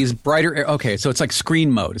brighter. Okay, so it's like screen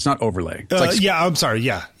mode. It's not overlay. It's like yeah, I'm sorry.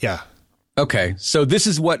 Yeah. Okay, so this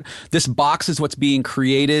box is what's being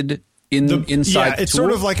created. Inside yeah, it's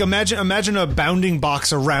sort of like imagine a bounding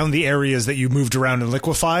box around the areas that you moved around in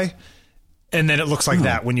Liquify, and then it looks like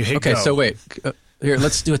that when you hit go. Okay, so wait. Here,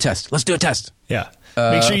 let's do a test. Yeah.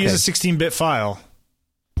 Make sure you use a 16-bit file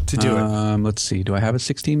to do it. Let's see. Do I have a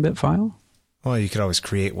 16-bit file? Well, you could always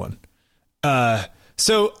create one.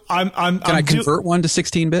 So Can I convert one to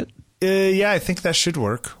 16-bit? Yeah, I think that should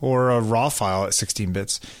work. Or a raw file at 16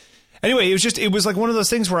 bits. Anyway, it was like one of those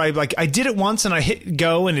things where I did it once and I hit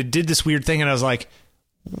go and it did this weird thing and I was like,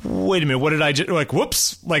 wait a minute, what did I just, like,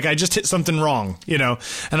 whoops, like I just hit something wrong, and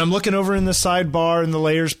I'm looking over in the sidebar and the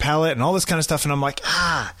layers palette and all this kind of stuff. And I'm like,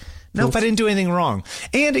 nope, I didn't do anything wrong.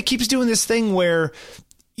 And it keeps doing this thing where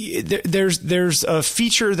there's a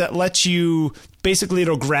feature that lets you basically,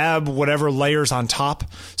 it'll grab whatever layers on top.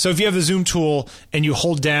 So if you have the zoom tool and you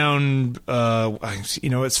hold down,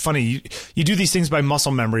 it's funny. You do these things by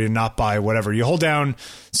muscle memory and not by whatever. You hold down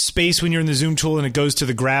space when you're in the zoom tool and it goes to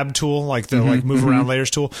the grab tool, like the move around layers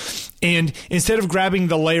tool. And instead of grabbing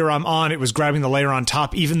the layer I'm on, it was grabbing the layer on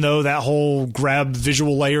top, even though that whole grab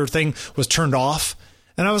visual layer thing was turned off.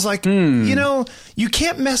 And I was like, you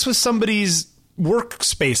can't mess with somebody's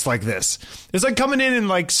workspace like this. It's like coming in and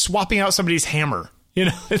like swapping out somebody's hammer.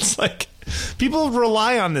 It's like people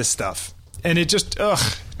rely on this stuff and it just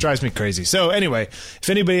drives me crazy. So anyway, if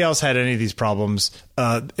anybody else had any of these problems,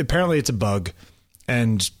 apparently it's a bug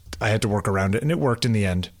and I had to work around it and it worked in the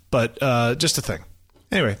end, but just a thing.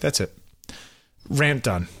 Anyway, that's it. Rant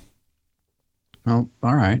done. Well,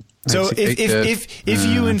 all right. So if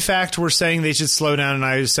you in fact were saying they should slow down and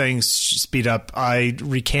I was saying speed up, I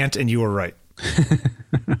recant and you were right.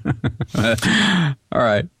 All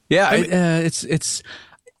right. Yeah, it's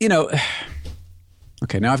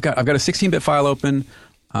okay, now I've got a 16-bit file open.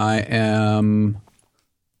 I've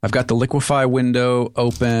got the Liquify window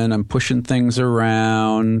open. I'm pushing things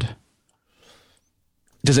around.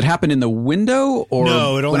 Does it happen in the window or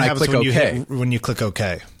no, it only when happens I click when you click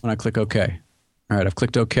OK. When I click OK. All right, I've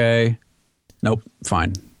clicked OK. Nope,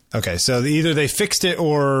 fine. Okay, so either they fixed it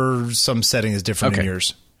or some setting is different in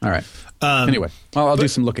yours. All right. Anyway, I'll do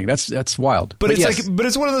some looking. That's wild. But it's but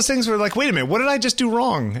it's one of those things where like, wait a minute, what did I just do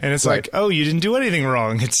wrong? And it's like, oh, you didn't do anything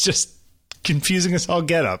wrong. It's just confusing us all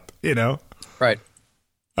get up, Right.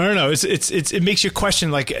 I don't know. It makes you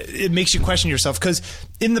question, yourself, because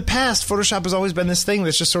in the past, Photoshop has always been this thing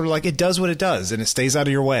that's just sort of like it does what it does and it stays out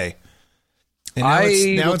of your way. And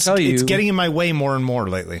now it's getting in my way more and more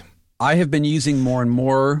lately. I have been using more and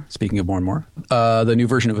more, speaking of more and more, the new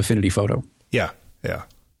version of Affinity Photo. Yeah.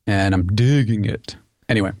 And I'm digging it.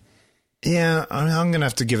 Anyway. Yeah, I'm going to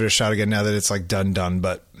have to give it a shot again now that it's like done,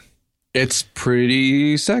 but it's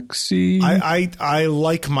pretty sexy. I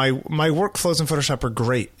like my workflows in Photoshop are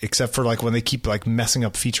great, except for like when they keep like messing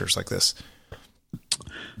up features like this.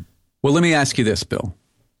 Well, let me ask you this, Bill.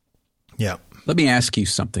 Yeah. Let me ask you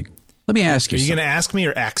something. Are you going to ask me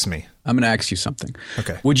or ax me? I'm going to ask you something.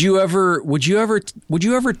 Okay. Would you ever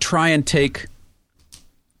try and take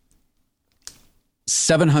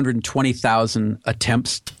 720,000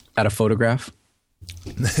 attempts at a photograph?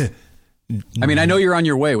 I mean, I know you're on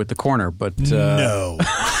your way with the corner, but no.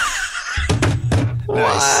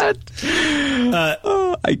 What?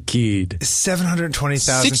 I keyed.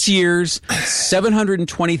 720,000. 6 years,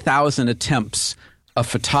 720,000 attempts. A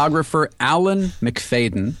photographer, Alan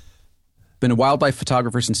McFadden, been a wildlife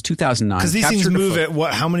photographer since 2009. Because these things move at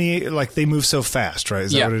what? How many? Like they move so fast, right?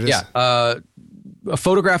 Is that what it is? Yeah. A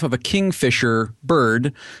photograph of a kingfisher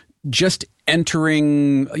bird just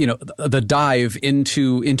entering, the dive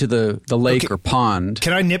into the lake or pond.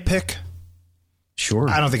 Can I nitpick? Sure.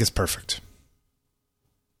 I don't think it's perfect.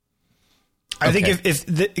 I think if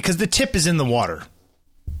because the tip is in the water.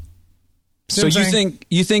 So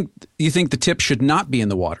you think the tip should not be in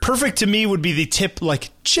the water? Perfect to me would be the tip like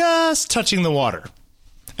just touching the water.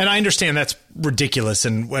 And I understand that's ridiculous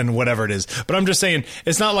and whatever it is. But I'm just saying,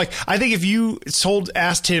 it's not like, I think if you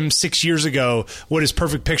asked him 6 years ago what his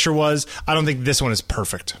perfect picture was, I don't think this one is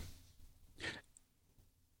perfect.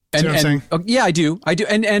 See what I'm saying? Yeah, I do.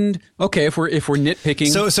 And okay, if we're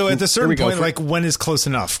nitpicking. So at the certain point, like when is close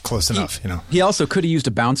enough? Close enough, He also could have used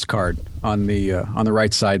a bounce card on the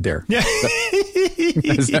right side there. Yeah.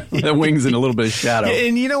 The wings in a little bit of shadow.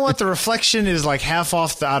 And you know what? The reflection is like half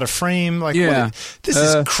off out of frame. Like, this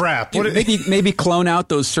is crap. Maybe clone out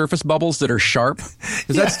those surface bubbles that are sharp,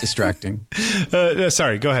 because that's distracting.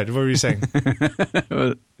 Sorry, go ahead. What were you saying?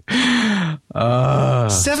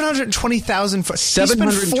 720,000. He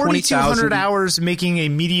spent 4,200 hours making a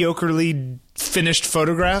mediocrely finished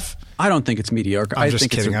photograph. I don't think it's mediocre. I'm just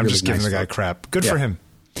kidding. I'm just giving the guy crap. Good for him.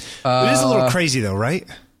 It is a little crazy though, right?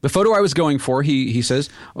 The photo I was going for, he says,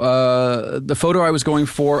 the photo I was going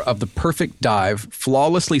for of the perfect dive,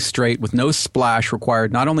 flawlessly straight with no splash,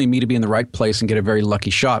 required not only me to be in the right place and get a very lucky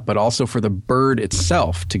shot, but also for the bird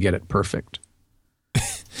itself to get it perfect.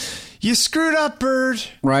 You screwed up, bird.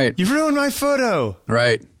 Right. You ruined my photo.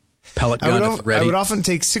 Right. Pellet gun if ready. I would often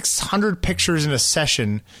take 600 pictures in a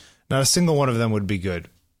session. Not a single one of them would be good.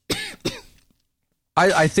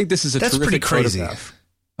 I think this is That's terrific pretty crazy. Photograph.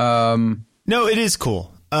 No, it is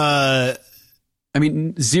cool. I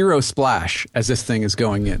mean, zero splash as this thing is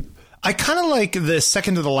going in. I kind of like the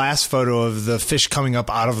second to the last photo of the fish coming up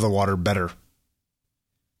out of the water better.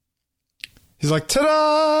 He's like,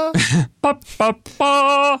 ta-da!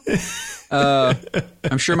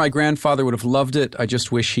 I'm sure my grandfather would have loved it. I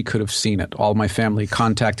just wish he could have seen it. All my family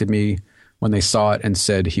contacted me when they saw it and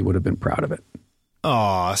said he would have been proud of it.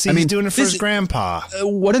 Aw, see, he's doing it for his grandpa.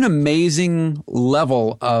 What an amazing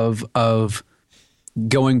level of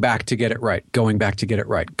going back to get it right, going back to get it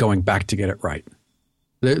right, going back to get it right.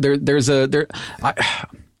 I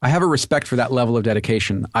have a respect for that level of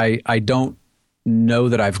dedication. I don't know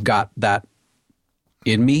that I've got that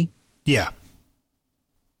in me. Yeah.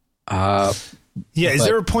 Is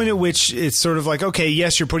there a point at which it's sort of like, okay,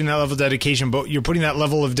 yes, you're putting that level of dedication, but you're putting that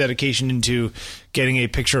level of dedication into getting a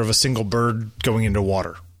picture of a single bird going into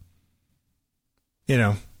water?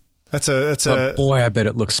 That's a boy, I bet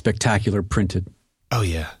it looks spectacular printed. Oh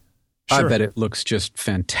yeah. Sure. I bet it looks just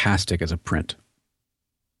fantastic as a print.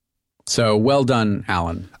 So well done,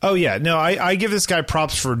 Alan. Oh yeah. No, I give this guy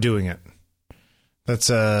props for doing it. That's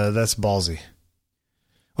ballsy.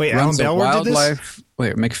 Wait, Alan Bellward did this?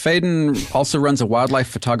 Wait, McFadden also runs a wildlife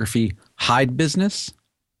photography hide business.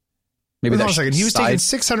 Maybe that's a second. He was taking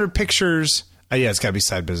 600 pictures. Yeah, it's got to be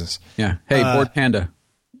side business. Yeah. Hey, Board Panda,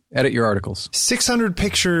 edit your articles. 600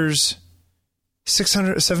 pictures,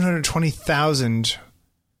 720,000.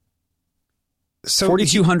 So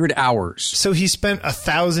 4,200 hours. So he spent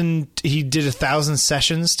 1,000. He did 1,000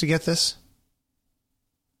 sessions to get this.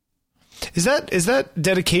 Is that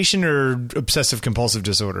dedication or obsessive compulsive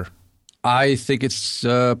disorder? I think it's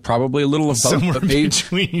probably a little of both. Somewhere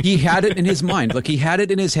between. He had it in his mind. Look, he had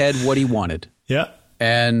it in his head what he wanted. Yeah.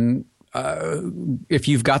 And if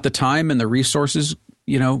you've got the time and the resources,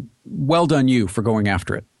 well done you for going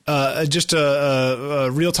after it. Just a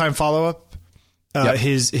real-time follow-up. Yep.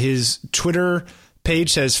 His Twitter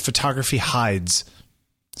page says photography hides.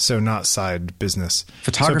 So not side business.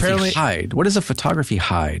 Photography so apparently, hide. What is a photography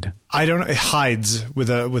hide? I don't know. It hides with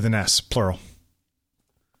an S, plural.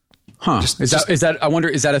 Huh? Is that? I wonder.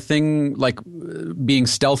 Is that a thing like being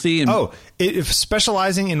stealthy? And,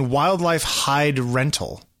 specializing in wildlife hide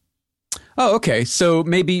rental. Oh, okay. So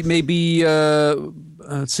maybe.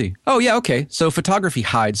 Let's see. Oh, yeah. Okay. So photography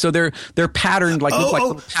hides. So they're patterned like look like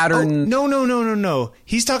little pattern. No.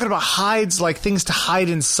 He's talking about hides, like things to hide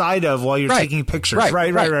inside of while you're taking pictures.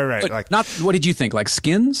 Right. But like not. What did you think? Like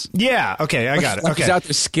skins? Yeah. Okay. I got it. Like okay. he's out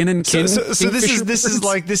there skinning. So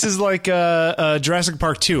this is like Jurassic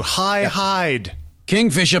Park 2. Hide.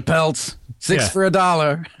 Kingfisher pelts. $6 for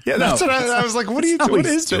 $1. Yeah. That's what I was like. What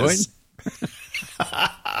is this?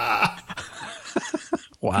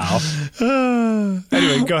 Wow.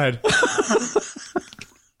 Anyway, go ahead.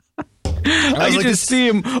 I can just see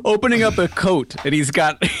him opening up a coat, and he's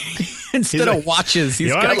got instead of watches,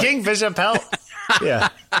 he's got a kingfisher pelt. Yeah.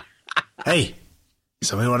 Hey,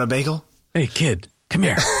 somebody want a bagel? Hey, kid, come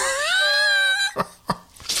here.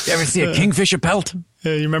 You ever see a kingfisher pelt?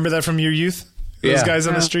 You remember that from your youth? Those guys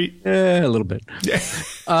on the street? Yeah, a little bit.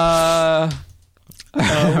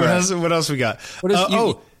 What else we got?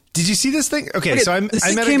 Did you see this thing? Okay, so I met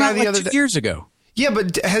a guy the other day. 2 years ago. Yeah,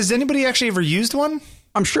 but has anybody actually ever used one?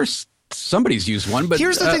 I'm sure somebody's used one, but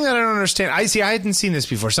here's the thing that I don't understand. I hadn't seen this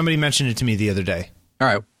before. Somebody mentioned it to me the other day. All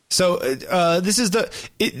right. So this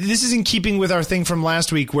is in keeping with our thing from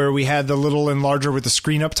last week where we had the little enlarger with the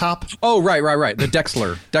screen up top. Oh, right. The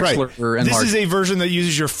Dexler enlarger. This is a version that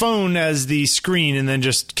uses your phone as the screen and then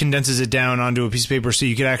just condenses it down onto a piece of paper so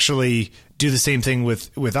you could actually do the same thing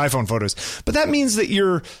with iPhone photos. But that means that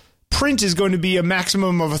your print is going to be a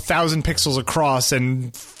maximum of 1,000 pixels across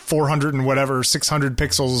and 400 and whatever 600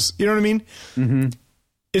 pixels. You know what I mean? Mm-hmm.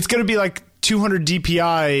 It's going to be like 200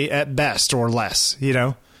 DPI at best or less. You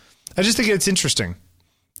know, I just think it's interesting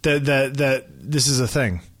that this is a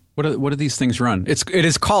thing. What do these things run? It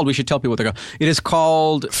is called. We should tell people what they're called. It is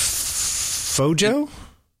called Fojo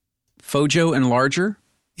Enlarger.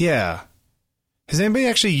 Yeah. Has anybody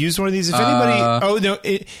actually used one of these? If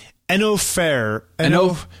anybody, Enofair.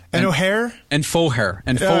 Enohair? And faux hair.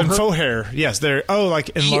 And faux hair. Yes, they're like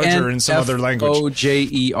enlarger in some other language.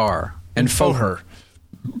 Fojer. And faux hair.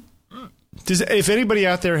 If anybody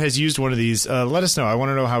out there has used one of these, let us know. I want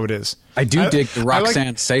to know how it is. I dig the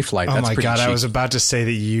Roxanne Safe Light. Oh my God, cheap. I was about to say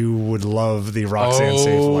that you would love the Roxanne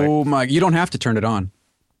Safe Light. Oh my! You don't have to turn it on.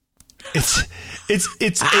 It's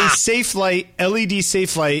a safe light, LED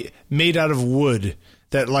safe light made out of wood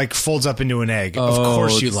that like folds up into an egg. Of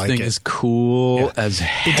course you like it. This thing is cool as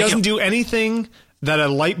hell. It doesn't do anything that a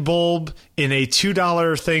light bulb in a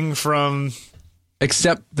 $2 thing from...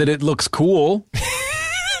 Except that it looks cool.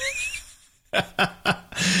 We're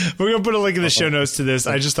going to put a link in the show notes to this.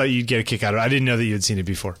 I just thought you'd get a kick out of it. I didn't know that you had seen it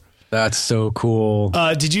before. That's so cool.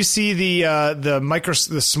 Did you see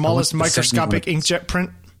the smallest microscopic inkjet print?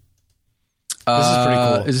 This is pretty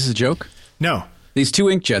cool. Is this a joke? No. These two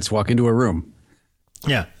inkjets walk into a room.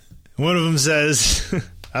 Yeah. One of them says,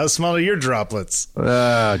 how small are your droplets?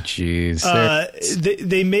 Oh, jeez.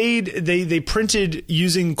 They printed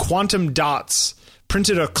using quantum dots,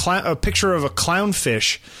 printed a picture of a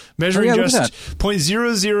clownfish measuring just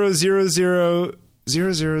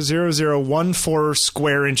 0.00000014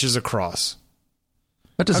 square inches across.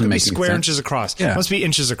 That doesn't make square sense. Inches across. Yeah. Must be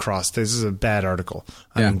inches across. This is a bad article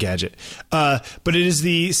on Engadget. But it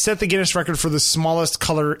is set the Guinness record for the smallest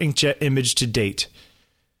color inkjet image to date.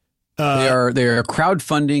 They are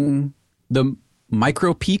crowdfunding the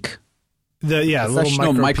MicroPeak.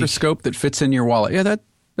 Little microscope that fits in your wallet. Yeah,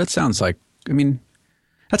 that sounds like. I mean,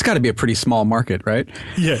 that's got to be a pretty small market, right?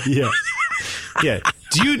 Yeah. Do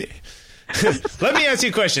you? Let me ask you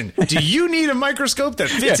a question. Do you need a microscope that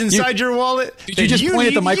fits inside your wallet? Did you just point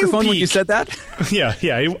at the microphone when you said that? Yeah.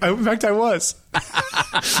 In fact, I was.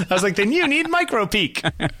 I was like, then you need MicroPeak.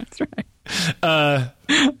 That's right.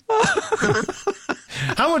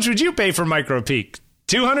 How much would you pay for MicroPeak?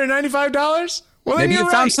 $295? Well, maybe you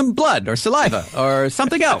found some blood or saliva or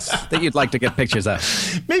something else that you'd like to get pictures of.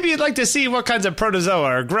 Maybe you'd like to see what kinds of protozoa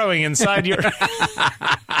are growing inside your...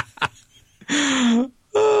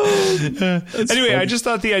 Anyway, funny. I just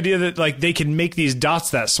thought the idea that like they can make these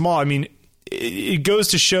dots that small. I mean, it goes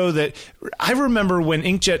to show that I remember when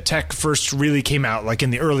inkjet tech first really came out, like in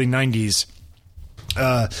the early 90s.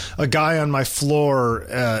 A guy on my floor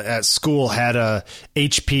at school had a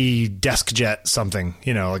HP DeskJet something,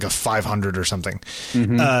 like a 500 or something.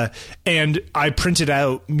 Mm-hmm. And I printed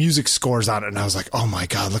out music scores on it, and I was like, oh my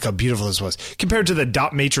God, look how beautiful this was. Compared to the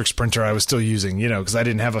dot matrix printer I was still using, because I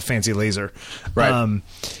didn't have a fancy laser. Right.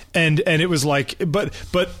 And it was like, but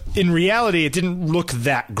in reality, it didn't look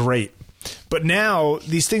that great. But now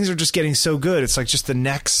these things are just getting so good. It's like just the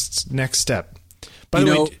next step. By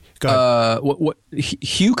the way, go ahead.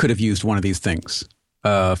 Hugh could have used one of these things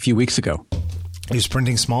a few weeks ago. He was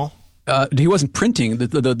printing small? He wasn't printing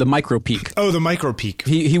the micro peak. Oh, the micro peak.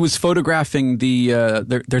 He was photographing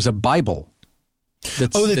there's a Bible.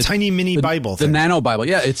 The tiny mini Bible thing. The nano Bible.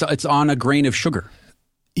 Yeah, it's on a grain of sugar.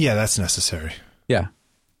 Yeah, that's necessary. Yeah.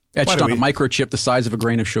 Etched on a microchip the size of a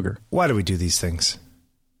grain of sugar. Why do we do these things?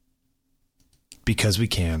 Because we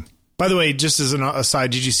can. By the way, just as an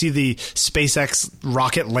aside, did you see the SpaceX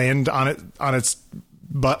rocket land on its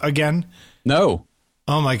butt again? No.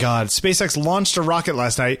 Oh my God. SpaceX launched a rocket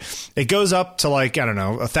last night. It goes up to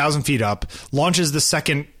 1,000 feet up, launches the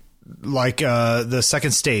second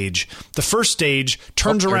stage. The first stage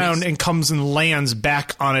turns around and comes and lands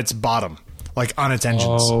back on its bottom, like on its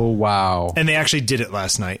engines. Oh, wow. And they actually did it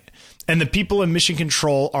last night. And the people in Mission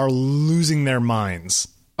Control are losing their minds.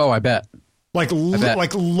 Oh, I bet. Like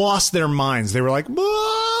lost their minds. They were like,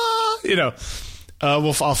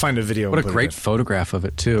 I'll find a video. What a great photograph of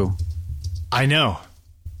it too. I know.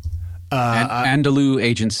 Andalou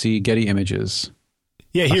Agency, Getty Images.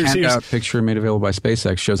 Yeah, here's a picture made available by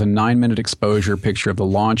SpaceX shows a 9-minute exposure picture of the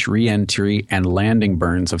launch, re-entry, and landing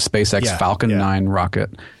burns of SpaceX Falcon 9 rocket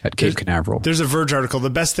at Cape Canaveral. There's a Verge article. The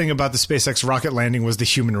best thing about the SpaceX rocket landing was the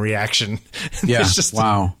human reaction. Yeah,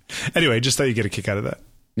 wow. Anyway, just thought you'd get a kick out of that.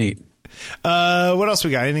 Neat. What else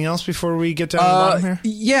we got? Anything else before we get down to the bottom here?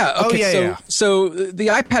 Yeah. Okay. So the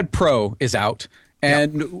iPad Pro is out,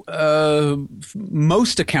 and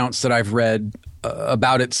most accounts that I've read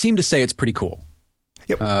about it seem to say it's pretty cool.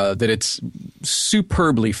 Yep. That it's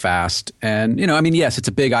superbly fast, and yes, it's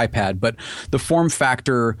a big iPad, but the form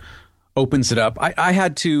factor opens it up. I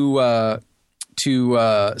had to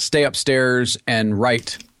stay upstairs and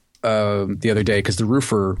write the other day because the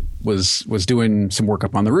roofer was doing some work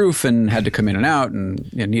up on the roof and had to come in and out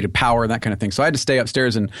and needed power and that kind of thing. So I had to stay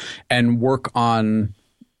upstairs and work on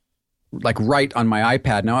write on my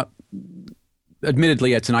iPad. Now,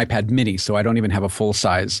 admittedly, it's an iPad mini, so I don't even have a full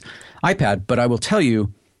size iPad. But I will tell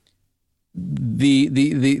you,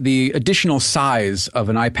 the additional size of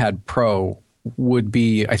an iPad Pro would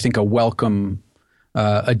be, I think, a welcome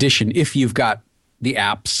addition if you've got the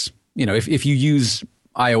apps. If you use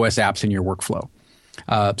iOS apps in your workflow.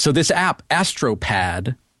 So this app,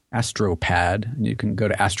 Astropad, and you can go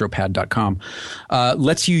to astropad.com,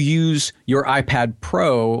 lets you use your iPad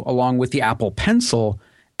Pro along with the Apple Pencil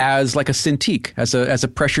as like a Cintiq, as a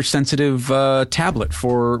pressure sensitive tablet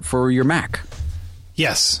for your Mac.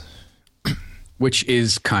 Yes. Which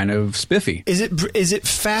is kind of spiffy. Is it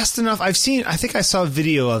fast enough? I think I saw a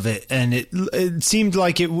video of it, and it seemed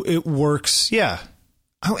like it works. Yeah.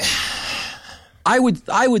 I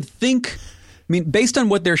would think. I mean, based on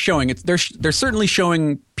what they're showing, they're certainly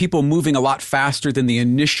showing people moving a lot faster than the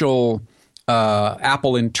initial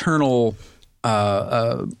Apple internal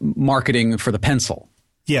marketing for the Pencil.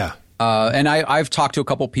 Yeah. And I've talked to a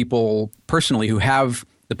couple people personally who have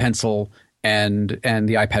the Pencil and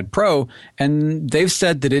the iPad Pro, and they've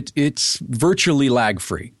said that it's virtually lag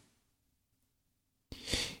free.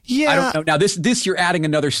 Yeah. I don't know. Now, this you're adding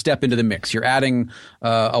another step into the mix. You're adding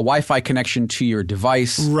a Wi-Fi connection to your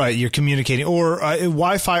device. Right. You're communicating. Or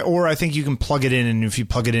Wi-Fi, or I think you can plug it in, and if you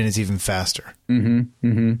plug it in, it's even faster. Mm-hmm.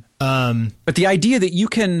 Mm-hmm. But the idea that you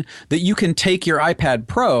can take your iPad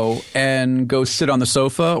Pro and go sit on the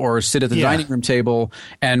sofa or sit at the dining room table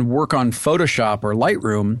and work on Photoshop or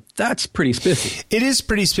Lightroom, that's pretty spiffy. It is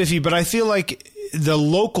pretty spiffy, but I feel like the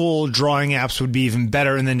local drawing apps would be even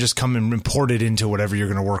better, and then just come and import it into whatever you're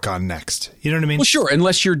going to work on next. You know what I mean? Well, sure.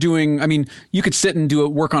 Unless you're doing, you could sit and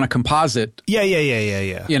work on a composite. Yeah.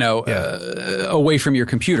 Away from your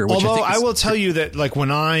computer. Which Although I will tell you that, like,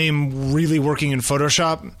 when I'm really working in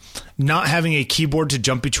Photoshop, not having a keyboard to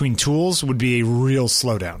jump between tools would be a real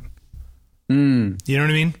slowdown. You know what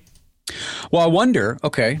I mean? Well, I wonder.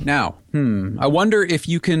 Okay, now, I wonder if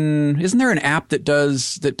you can. Isn't there an app that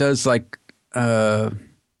does like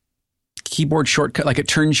keyboard shortcut? Like, it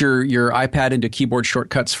turns your iPad into keyboard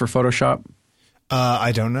shortcuts for Photoshop.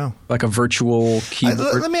 I don't know. Like a virtual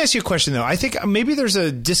keyboard. Let me ask you a question, though. I think maybe there's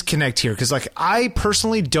a disconnect here, because, like, I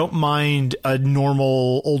personally don't mind a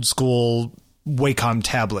normal old school Wacom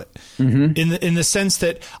tablet, in the sense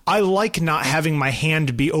that I like not having my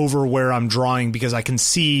hand be over where I'm drawing, because I can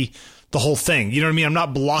see the whole thing. You know what I mean? I'm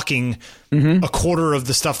not blocking a quarter of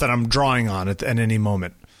the stuff that I'm drawing on at any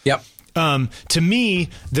moment. Yep. To me,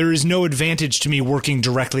 there is no advantage to me working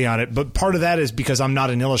directly on it, but part of that is because I'm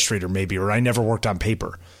not an illustrator, maybe, or I never worked on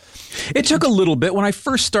paper. It took a little bit. When I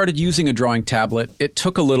first started using a drawing tablet, it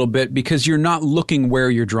took a little bit because you're not looking where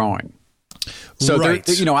you're drawing. So, right.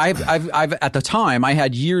 I've at the time, I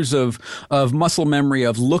had years of muscle memory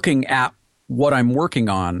of looking at what I'm working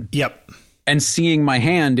on. Yep. And seeing my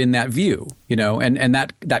hand in that view, and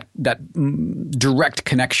that direct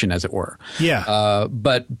connection, as it were. Yeah.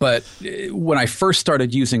 But when I first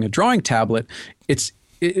started using a drawing tablet, it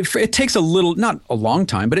takes a little, not a long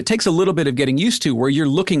time, but it takes a little bit of getting used to where you're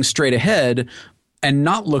looking straight ahead and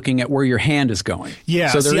not looking at where your hand is going. Yeah.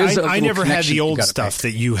 So I never had the old stuff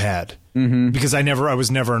that you had. Mm-hmm. Because I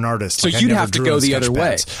was never an artist. So you'd have to go the other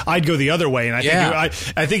way. I'd go the other way, and I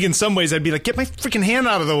think in some ways I'd be like, get my freaking hand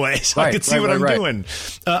out of the way so I could see what I'm doing.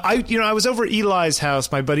 I was over at Eli's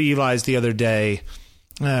house, my buddy Eli's, the other day,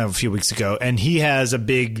 a few weeks ago, and he has a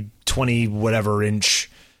big 20 whatever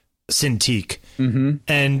inch Cintiq,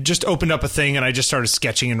 and just opened up a thing, and I just started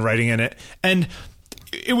sketching and writing in it, and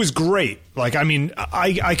it was great. Like, I mean,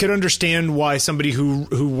 I could understand why somebody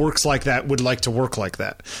who works like that would like to work like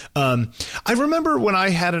that. I remember when I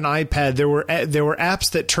had an iPad, there were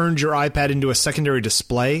apps that turned your iPad into a secondary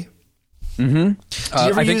display. Mm-hmm. Did you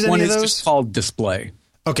ever I use think one any of is those? just called Display.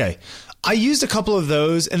 Okay. I used a couple of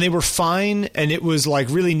those, and they were fine, and it was like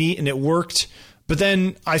really neat, and it worked. But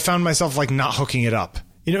then I found myself like not hooking it up.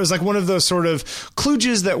 It was like one of those sort of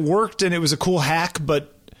kludges that worked, and it was a cool hack,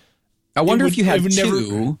 but I wonder if you had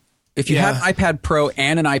two. If you had an iPad Pro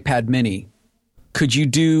and an iPad Mini, could you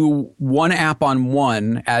do one app on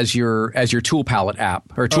one as your tool palette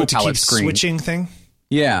app or tool palette screen? Switching thing?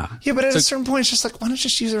 Yeah. Yeah, but at a certain point, it's just like, why not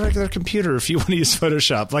just use a regular computer if you want to use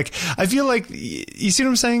Photoshop? Like, I feel like, you see what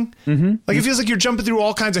I'm saying? Mm-hmm. Like, it feels like you're jumping through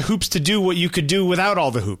all kinds of hoops to do what you could do without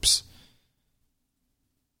all the hoops.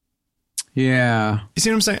 Yeah. You see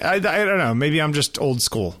what I'm saying? I don't know. Maybe I'm just old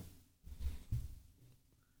school.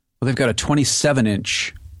 Well, they've got a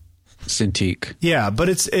 27-inch Cintiq. Yeah, but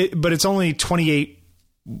it's only 28,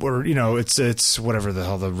 or it's whatever the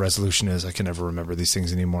hell the resolution is. I can never remember these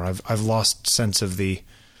things anymore. I've lost sense of the.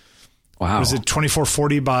 Wow. Was it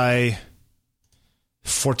 2440 by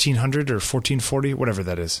 1400 or 1440, whatever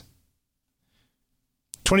that is?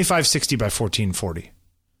 2560 by 1440.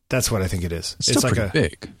 That's what I think it is. It's like pretty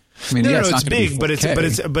big. I mean, no, it's it's big, but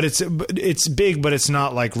it's big, but it's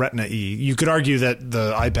not like Retina E. You could argue that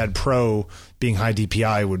the iPad Pro being high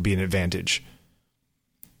DPI would be an advantage,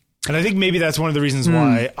 and I think maybe that's one of the reasons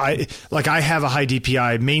why I have a high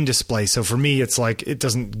DPI main display. So for me, it's like it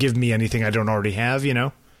doesn't give me anything I don't already have.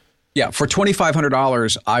 Yeah, for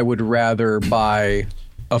 $2,500, I would rather buy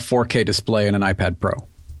a 4K display and an iPad Pro.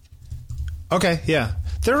 Okay, yeah,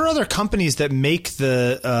 there are other companies that make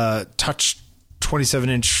the touch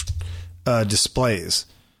 27-inch displays,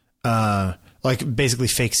 like basically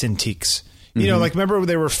fake Cintiqs. Like remember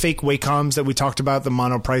they were fake Wacoms that we talked about, the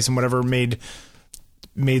Monoprice and whatever made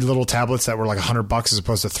little tablets that were like $100 as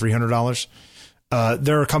opposed to $300.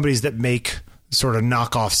 There are companies that make sort of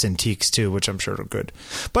knockoff Cintiqs too, which I'm sure are good.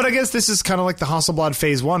 But I guess this is kind of like the Hasselblad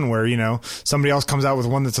Phase 1 where, somebody else comes out with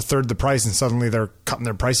one that's a third the price and suddenly they're cutting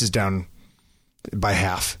their prices down by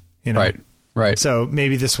half, Right. So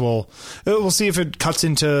maybe we'll see if it cuts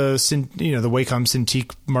into, the Wacom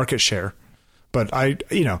Cintiq market share. But I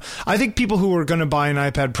think people who are going to buy an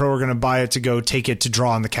iPad Pro are going to buy it to go take it to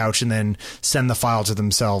draw on the couch and then send the file to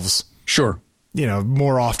themselves. Sure.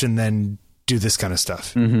 More often than do this kind of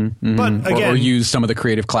stuff. Mm-hmm, mm-hmm. But again, or use some of the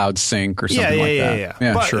Creative Cloud sync or something like that.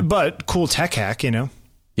 Yeah, sure. But cool tech hack, Yeah.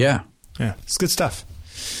 Yeah, it's good stuff.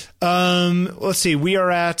 Let's see. We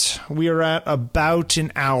are at about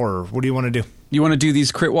an hour. What do you want to do? You want to do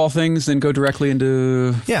these crit wall things, then go directly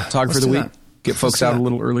into photography of the week? Get folks out a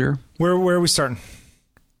little earlier. Where are we starting?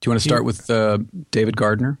 Do you want to start with David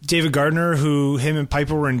Gardner? David Gardner, who him and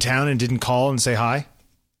Piper were in town and didn't call and say hi.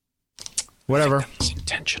 Whatever. It's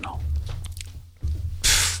intentional.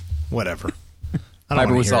 Whatever.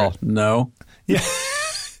 Piper was all no. Yeah.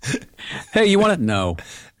 Hey, you want it? No.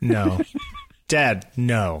 No. Dad,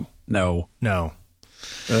 no. No.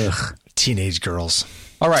 Ugh. Teenage girls.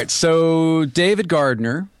 All right. So David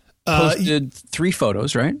Gardner posted 3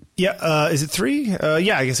 photos, right? Yeah. Is it 3?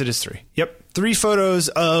 Yeah, I guess it is 3. Yep. 3 photos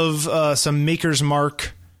of some Maker's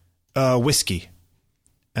Mark whiskey.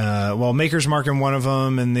 Maker's Mark in one of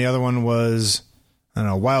them, and the other one was, I don't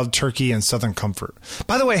know, Wild Turkey and Southern Comfort.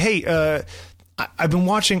 By the way, hey, I've been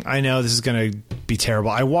watching, I know this is going to be terrible.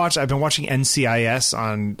 I've been watching NCIS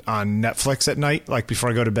on Netflix at night, like before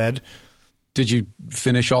I go to bed. Did you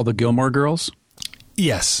finish all the Gilmore Girls?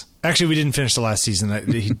 Yes. Actually, we didn't finish the last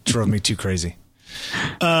season. He drove me too crazy.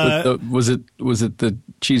 Was it the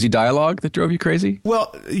cheesy dialogue that drove you crazy?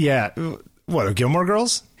 Well, yeah. What, Gilmore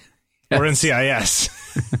Girls? Or NCIS?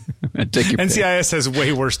 Take your pick. NCIS has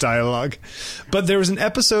way worse dialogue. But there was an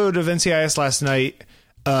episode of NCIS last night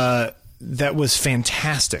that was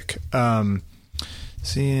fantastic. NCIS.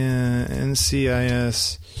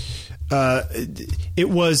 It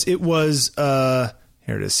was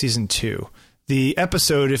here it is, season 2. The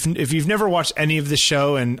episode, if you've never watched any of the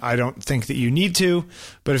show, and I don't think that you need to,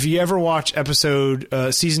 but if you ever watch episode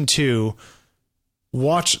season 2,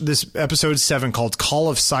 watch this episode 7 called Call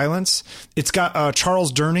of Silence. It's got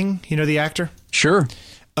Charles Durning, you know the actor? Sure.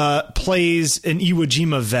 Plays an Iwo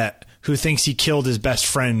Jima vet who thinks he killed his best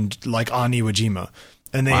friend like on Iwo Jima.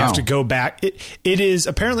 And they have to go back. It is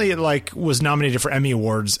apparently it was nominated for Emmy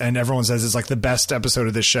Awards, and everyone says it's like the best episode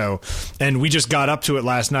of this show. And we just got up to it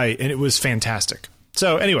last night, and it was fantastic.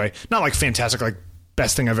 So anyway, not like fantastic, like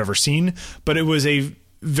best thing I've ever seen, but it was a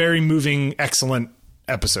very moving, excellent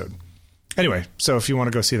episode. Anyway, so if you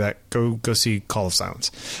want to go see that, go see Call of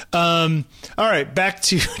Silence. All right, back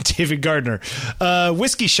to David Gardner.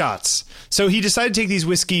 Whiskey shots. So he decided to take these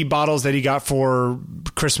whiskey bottles that he got for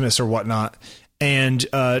Christmas or whatnot and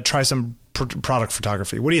try some product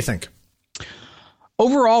photography. What do you think?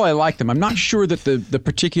 Overall, I like them. I'm not sure that the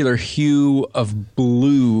particular hue of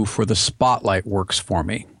blue for the spotlight works for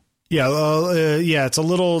me. Yeah, it's a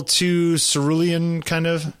little too cerulean kind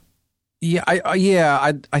of. Yeah,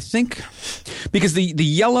 I think because the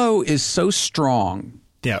yellow is so strong.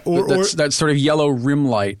 Yeah, that sort of yellow rim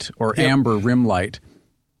light or amber rim light.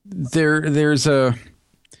 There's a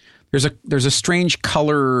strange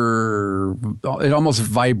color, it almost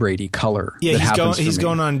vibrate-y color. Yeah, he's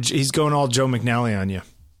going all Joe McNally on you.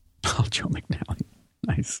 Oh, Joe McNally,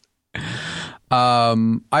 nice.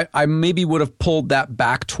 I maybe would have pulled that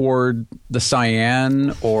back toward the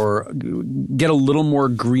cyan or get a little more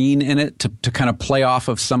green in it to kind of play off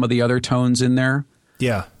of some of the other tones in there.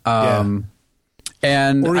 Yeah.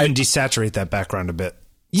 And or even desaturate that background a bit.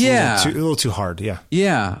 It's a little too hard. Yeah.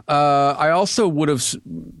 Yeah. I also would have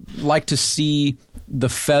liked to see the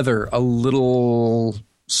feather a little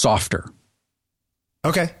softer.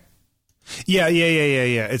 Okay. Yeah.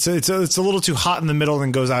 It's a little too hot in the middle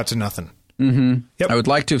and goes out to nothing. Mm-hmm. Yep. I would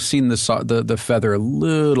like to have seen the feather a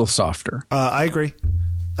little softer. I agree.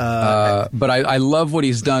 But I love what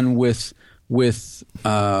he's done with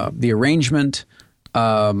the arrangement.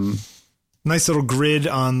 Nice little grid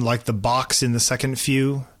on like the box in the second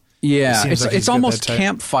view. Yeah, it's almost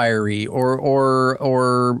campfire-y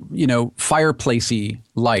or fireplacey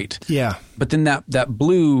light. Yeah, but then that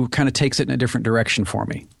blue kind of takes it in a different direction for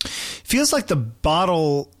me. Feels like the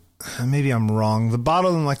bottle. Maybe I'm wrong. The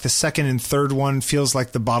bottle in like the second and third one feels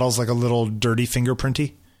like the bottle's like a little dirty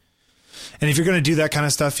fingerprinty. And if you're going to do that kind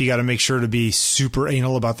of stuff, you got to make sure to be super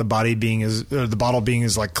anal about the bottle being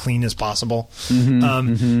as like clean as possible.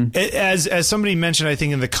 As somebody mentioned, I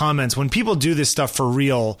think in the comments, when people do this stuff for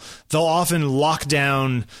real, they'll often lock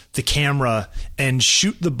down the camera and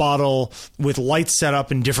shoot the bottle with lights set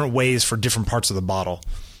up in different ways for different parts of the bottle.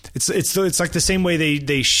 It's like the same way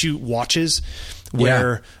they shoot watches,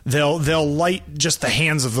 where they'll light just the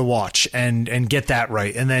hands of the watch and get that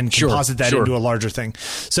right, and then composite that into a larger thing.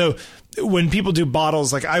 So when people do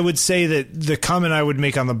bottles, like I would say that the comment I would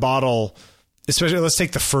make on the bottle, especially let's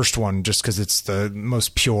take the first one just because it's the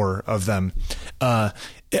most pure of them.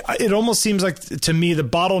 It almost seems like to me the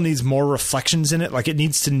bottle needs more reflections in it. Like it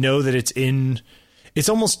needs to know that it's in. It's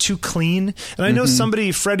almost too clean. And I know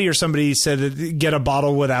Freddie or somebody said get a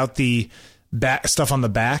bottle without the back stuff on the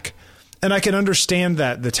back. And I can understand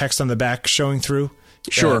that, the text on the back showing through.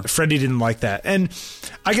 Sure. Freddie didn't like that. And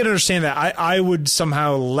I can understand that. I would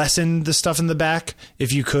somehow lessen the stuff in the back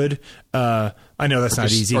if you could. I know that's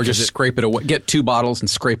not easy. Or just scrape it away. Get 2 bottles and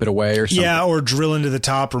scrape it away or something. Yeah, or drill into the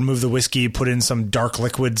top, remove the whiskey, put in some dark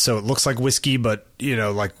liquid so it looks like whiskey, but,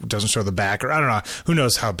 like doesn't show the back. Or I don't know. Who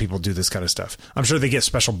knows how people do this kind of stuff. I'm sure they get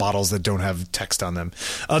special bottles that don't have text on them.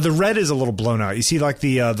 The red is a little blown out. You see like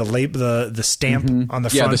the stamp on the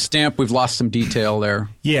front? Yeah, the stamp, we've lost some detail there.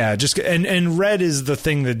 Yeah, and red is the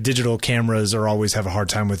thing that digital cameras always have a hard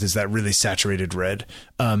time with, is that really saturated red.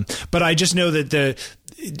 But I just know that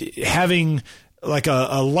having like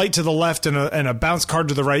a light to the left and a bounce card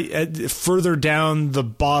to the right further down the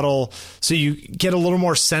bottle, so you get a little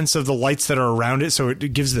more sense of the lights that are around it, so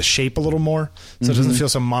it gives the shape a little more, so it doesn't feel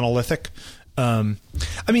so monolithic. I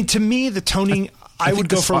mean, to me, the toning, I would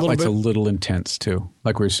go for a little bit. A little intense too,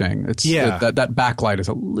 like we were saying. That backlight is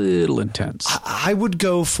a little intense. I would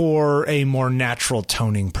go for a more natural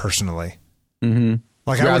toning personally. Mm-hmm.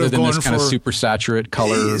 Like rather I would have than gone this kind of super saturated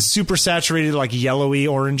color, super saturated, like yellowy,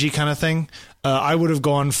 orangey kind of thing. I would have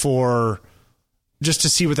gone for just to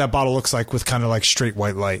see what that bottle looks like with kind of like straight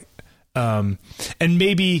white light, and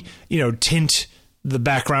maybe tint the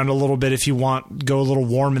background a little bit if you want, go a little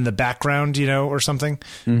warm in the background, or something.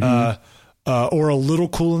 Or a little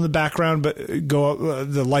cool in the background, but go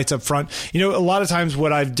the lights up front. A lot of times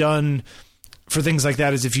what I've done for things like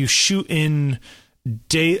that is if you shoot in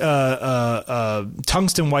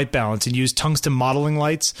tungsten white balance and use tungsten modeling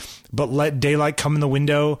lights, but let daylight come in the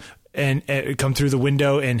window and come through the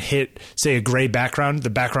window and hit, say, a gray background, the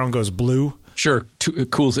background goes blue. Sure.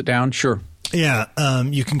 It cools it down. Sure. Yeah.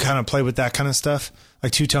 You can kind of play with that kind of stuff,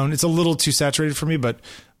 like two-tone. It's a little too saturated for me, but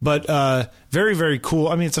very, very cool.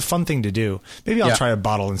 I mean, it's a fun thing to do. Maybe I'll try a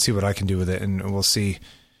bottle and see what I can do with it, and we'll see,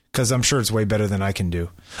 because I'm sure it's way better than I can do.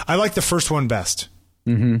 I like the first one best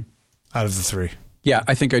out of the three. Yeah,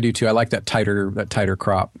 I think I do too. I like that tighter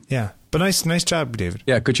crop. Yeah, but nice job, David.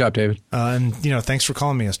 Yeah, good job, David. And thanks for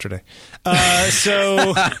calling me yesterday.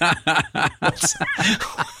 So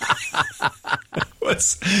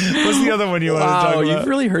what's the other one you want to talk about? You've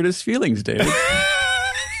really hurt his feelings, David.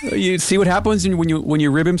 You see what happens when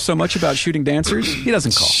you rib him so much about shooting dancers? He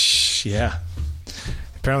doesn't call. Yeah.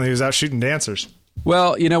 Apparently he was out shooting dancers.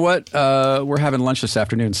 Well, you know what? We're having lunch this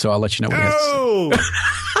afternoon, so I'll let you know what he has to say.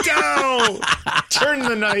 Go! Turn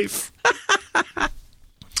the knife.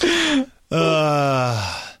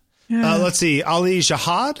 Let's see. Ali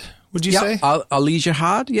Jihad, would you say? Ali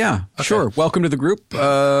Jihad? Yeah, okay. Sure. Welcome to the group.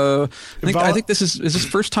 I think this is this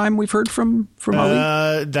first time we've heard from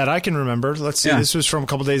Ali? That I can remember. Let's see. Yeah. This was from a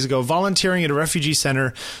couple days ago. Volunteering at a refugee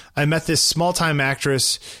center, I met this small-time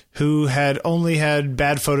actress who had only had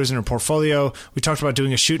bad photos in her portfolio. We talked about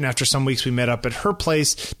doing a shoot, and after some weeks, we met up at her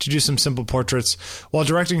place to do some simple portraits. While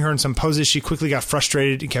directing her in some poses, she quickly got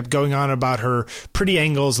frustrated and kept going on about her pretty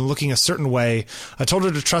angles and looking a certain way. I told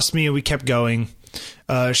her to trust me, and we kept going.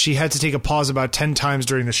 She had to take a pause about 10 times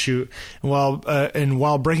during the shoot. And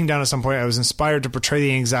while breaking down at some point, I was inspired to portray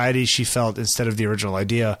the anxiety she felt instead of the original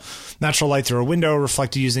idea. Natural light through a window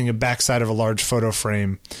reflected using a backside of a large photo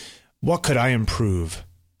frame. What could I improve?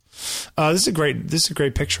 This is a great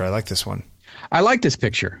picture. I like this one. I like this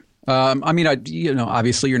picture. I mean,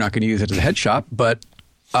 obviously you're not going to use it as a headshot, but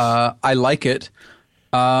I like it.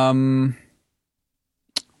 What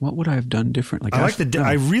would I have done differently?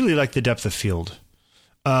 I really like the depth of field.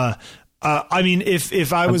 I mean,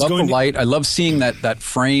 if I was going the light, I love seeing that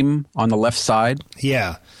frame on the left side.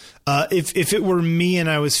 Yeah. If it were me and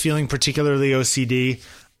I was feeling particularly OCD,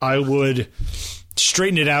 I would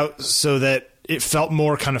straighten it out so that it felt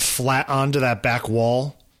more kind of flat onto that back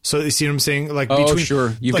wall. So you see what I'm saying? Like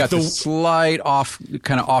sure. You've got the slight off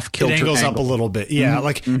kilter. It angles up a little bit. Yeah.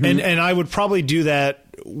 And I would probably do that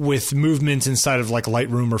with movements inside of like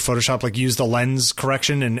Lightroom or Photoshop, like use the lens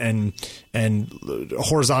correction and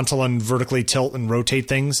horizontal and vertically tilt and rotate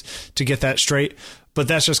things to get that straight. But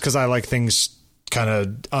that's just because I like things kind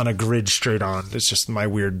of on a grid straight on. It's just my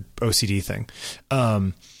weird OCD thing.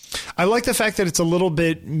 I like the fact that it's a little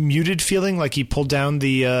bit muted feeling, like he pulled down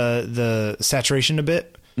the saturation a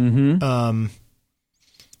bit. Mm-hmm.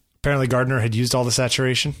 Apparently Gardner had used all the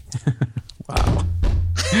saturation. Wow.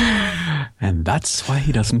 And that's why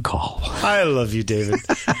he doesn't call. I love you, David.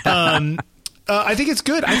 I think it's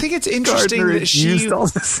good. I think it's interesting Gardner that she used all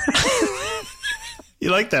this. You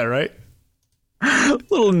like that, right?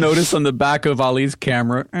 Little notice on the back of Ali's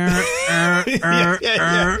camera. Yeah.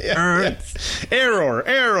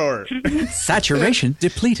 Error. Saturation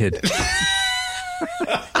depleted.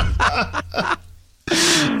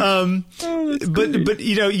 But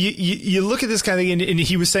you look at this kind of thing, and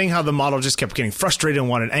he was saying how the model just kept getting frustrated and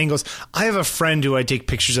wanted angles. I have a friend who I take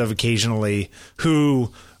pictures of occasionally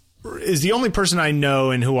who is the only person I know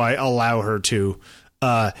and who I allow her to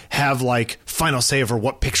have like final say over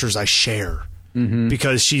what pictures I share. Mm-hmm.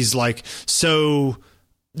 Because she's like so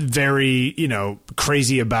very,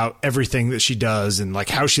 crazy about everything that she does and like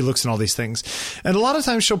how she looks and all these things. And a lot of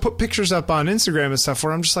times she'll put pictures up on Instagram and stuff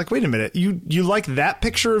where I'm just like, wait a minute, you like that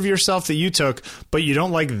picture of yourself that you took, but you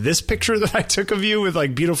don't like this picture that I took of you with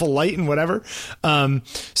like beautiful light and whatever.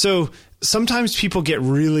 So sometimes people get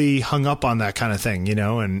really hung up on that kind of thing,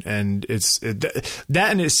 and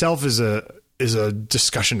that in itself is a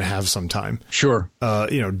discussion to have sometime. Sure.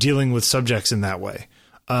 Dealing with subjects in that way.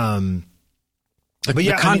 But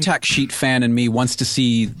the contact sheet fan in me wants to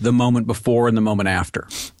see the moment before and the moment after.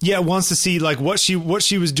 Yeah, wants to see like what she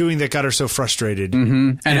was doing that got her so frustrated.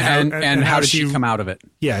 Mm-hmm. And how did she come out of it?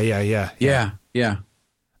 Yeah.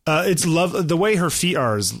 It's love. The way her feet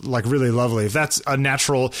are is like really lovely. If that's a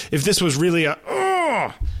natural, if this was really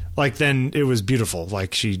then it was beautiful.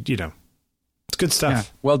 Like she, it's good stuff. Yeah.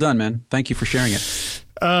 Well done, man. Thank you for sharing it.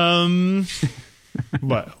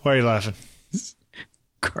 What? Why are you laughing?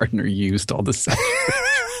 Gardner used all the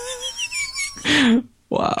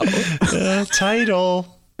Wow.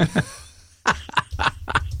 Title.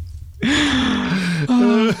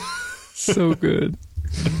 So good.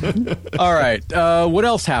 All right. What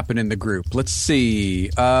else happened in the group? Let's see.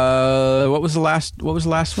 What was the last one? The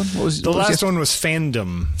last one was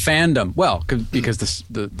fandom. Fandom. Well, because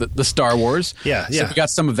the Star Wars. Yeah. So we got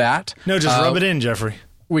some of that. No, just rub it in, Jeffrey.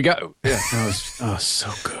 We got. Yeah.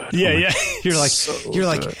 So good. Yeah. You're like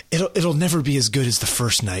it'll never be as good as the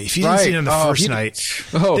first night. If you didn't see it on the first night,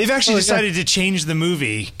 they've actually decided to change the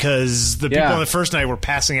movie because the people on the first night were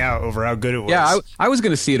passing out over how good it was. Yeah, I was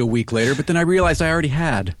going to see it a week later, but then I realized I already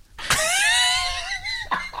had.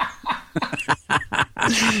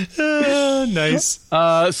 Nice.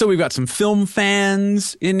 So we've got some film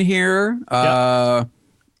fans in here.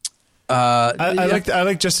 I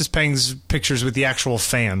like Justice Peng's pictures with the actual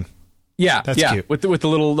fan. Yeah, that's cute. With the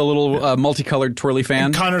little multicolored twirly fan.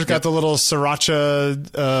 And Connor's got the little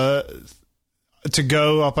sriracha to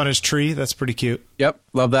go up on his tree. That's pretty cute. Yep,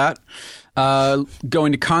 love that.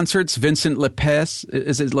 Going to concerts, Vincent Lepes.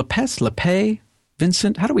 Is it Lepes? Lepe?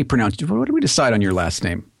 Vincent? How do we pronounce it? What do we decide on your last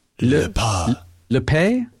name? Lepe.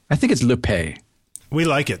 Lepe? I think it's Lepe. We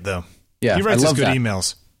like it though. Yeah, he writes us good that.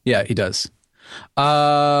 emails. Yeah, he does. In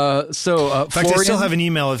fact, I still have an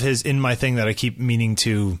email of his in my thing that I keep meaning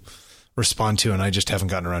to respond to, and I just haven't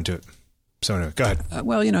gotten around to it. So anyway, go ahead.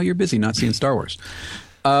 Well, you're busy not seeing Star Wars.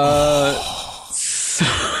 What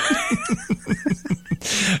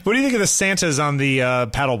do you think of the Santas on the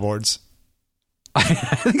paddle boards? I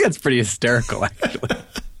think that's pretty hysterical, actually.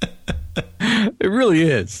 It really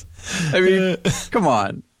is. I mean, come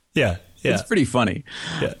on. Yeah. It's pretty funny.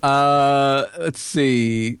 Yeah. Let's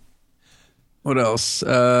see. What else?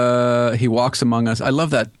 He walks among us. I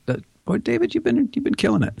love that. Boy, David, you've been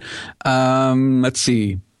killing it. Let's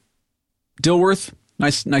see. Dilworth,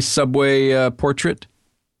 nice subway portrait.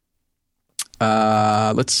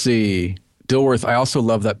 Let's see. Dilworth. I also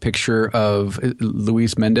love that picture of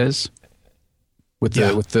Luis Mendez with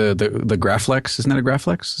the Graflex. Isn't that a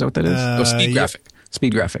Graflex? Is that what that is? Speed Graphic.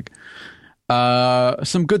 Speed Graphic.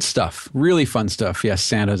 Some good stuff. Really fun stuff. Yes,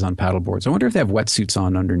 Santa's on paddleboards. I wonder if they have wetsuits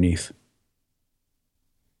on underneath.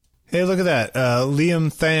 Hey, look at that!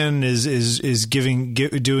 Liam Than is doing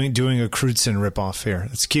a Crudson ripoff here.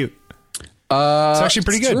 That's cute. It's actually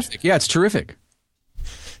pretty good. Terrific. Yeah, it's terrific.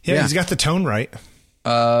 Yeah, he's got the tone right.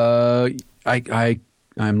 I'm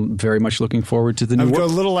very much looking forward to the new. I would go a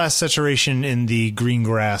little less saturation in the green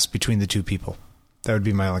grass between the two people. That would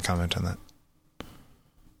be my only comment on that.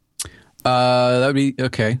 That would be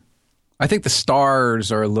okay. I think the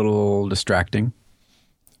stars are a little distracting.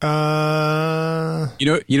 You know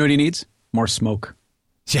what he needs? More smoke.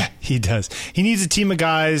 Yeah, he does. He needs a team of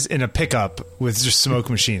guys in a pickup with just smoke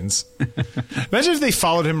machines. Imagine if they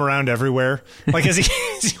followed him around everywhere. Like as he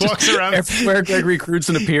walks around. Everywhere Gregory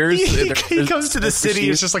Crudson appears. He comes to the city.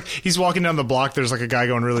 It's just like he's walking down the block. There's like a guy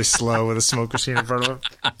going really slow with a smoke machine in front of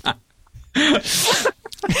him.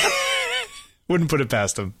 Wouldn't put it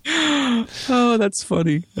past him. Oh, that's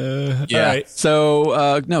funny. Yeah. All right.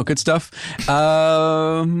 So, no, good stuff.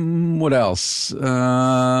 What else?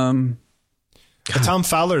 Tom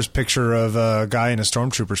Fowler's picture of a guy in a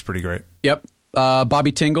stormtrooper is pretty great. Yep.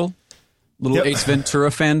 Bobby Tingle, little Ace Ventura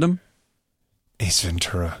fandom. Ace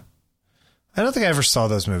Ventura. I don't think I ever saw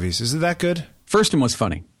those movies. Is it that good? First one was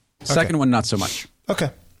funny. Second one, not so much.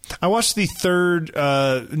 Okay. I watched the third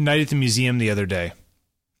Night at the Museum the other day.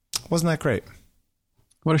 Wasn't that great?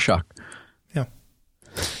 What a shock. Yeah.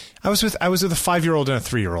 I was with a 5-year-old and a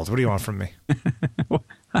 3-year-old. What do you want from me?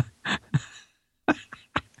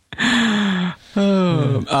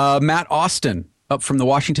 Matt Austin up from the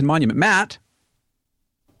Washington Monument. Matt,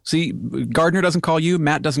 see, Gardner doesn't call you.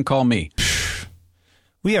 Matt doesn't call me.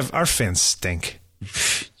 Our fans stink.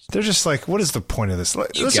 They're just like, what is the point of this?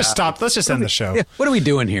 Let's just stop. Let's just end the show. Yeah, what are we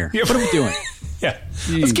doing here? Yeah, what are we doing? Yeah.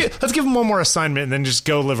 Let's give them one more assignment and then just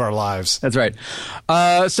go live our lives. That's right.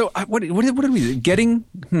 So what are we getting?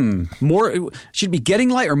 More should be getting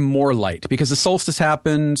light or more light because the solstice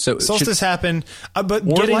happened. So solstice happened, but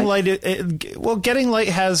getting light. Getting light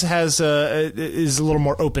is a little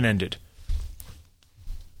more open ended.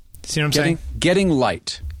 See what I'm saying? Getting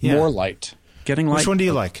light, more light. Getting light. Which one do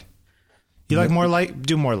you like? You like more light?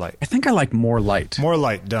 Do more light. I think I like more light. More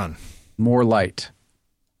light. Done. More light.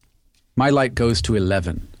 My light goes to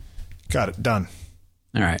 11. Got it. Done.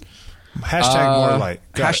 All right. Hashtag more light.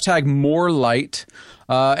 Hashtag more light.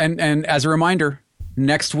 And as a reminder,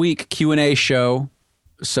 next week Q&A show.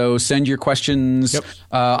 So send your questions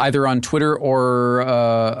either on Twitter or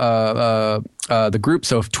the group.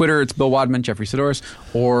 So if Twitter, it's Bill Wadman, Jeffrey Sidoris,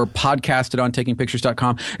 or podcast at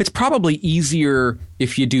ontakingpictures.com. It's probably easier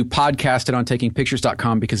if you do podcast at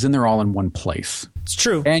ontakingpictures.com because then they're all in one place. It's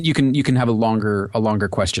true. And you can have a longer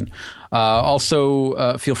question.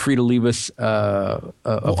 Also, feel free to leave us a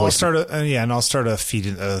voice. I'll start a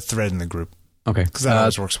thread in the group. Okay. Because that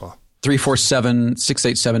always works well.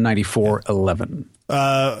 347-687-9411.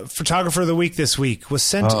 Photographer of the week this week was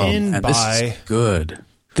sent in by... This is good.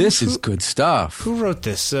 This is good stuff. Who wrote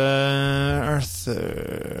this? Arthur.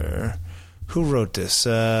 Who wrote this?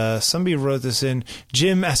 Somebody wrote this in.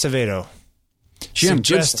 Jim Acevedo. Jim,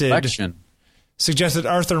 good selection. Suggested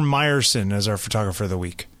Arthur Meyerson as our photographer of the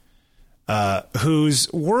week,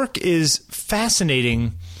 whose work is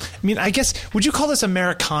fascinating. I mean, I guess, would you call this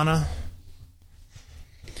Americana?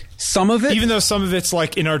 Some of it, even though some of it's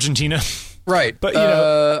like in Argentina, right? But you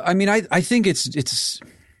know, I mean, I think it's is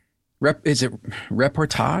it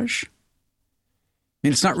reportage? I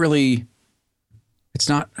mean, it's not really. It's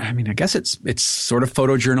not. I mean, I guess it's sort of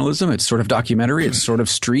photojournalism. It's sort of documentary. It's sort of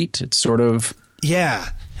street. It's sort of I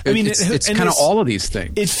mean, it's kind of all of these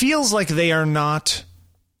things. It feels like they are not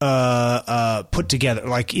put together.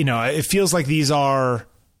 Like, you know, it feels like these are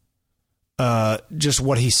just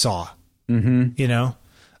what he saw. Mm-hmm. You know.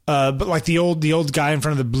 But like the old guy in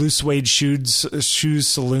front of the blue suede shoes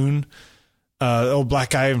saloon, the old black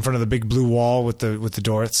guy in front of the big blue wall with the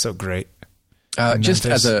door. It's so great. Just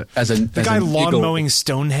the guy lawn mowing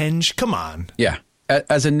Stonehenge. Come on. Yeah.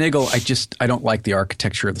 As a niggle, I don't like the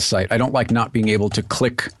architecture of the site. I don't like not being able to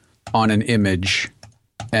click on an image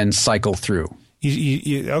and cycle through.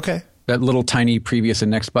 Okay. That little tiny previous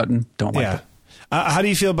and next button. Don't like it. How do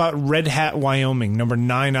you feel about Red Hat, Wyoming? Number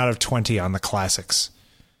 9 out of 20 on the classics.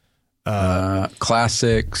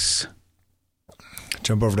 Classics.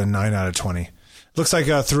 Jump over to 9 out of 20. Looks like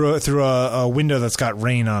through a window that's got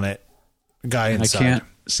rain on it. Guy inside. I can't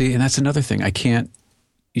see, and that's another thing. I can't.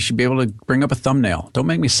 You should be able to bring up a thumbnail. Don't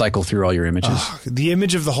make me cycle through all your images. The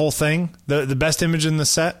image of the whole thing, the best image in the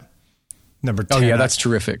set, number 10. Oh yeah, that's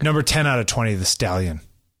terrific. Number 10 out of 20, the stallion.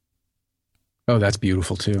 Oh, that's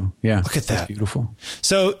beautiful too. Yeah, look at that. That's beautiful.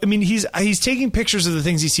 So, I mean, he's taking pictures of the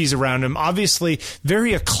things he sees around him. Obviously,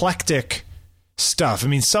 very eclectic stuff. I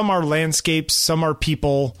mean, some are landscapes, some are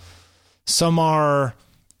people, some are,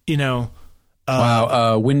 you know.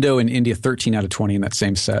 Wow, window in India, 13 out of 20 in that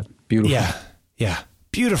same set. Beautiful. Yeah,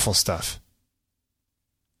 beautiful stuff.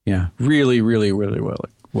 Yeah, really, really, really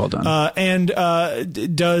well done. And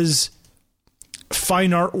does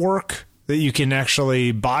fine artwork that you can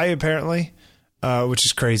actually buy, apparently. Which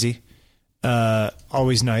is crazy.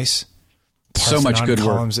 Always nice. So much good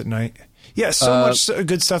columns at night. Yeah, so much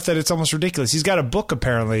good stuff that it's almost ridiculous. He's got a book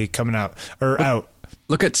apparently coming out out.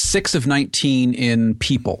 Look at 6 of 19 in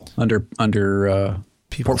People under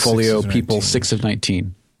portfolio 6 6 of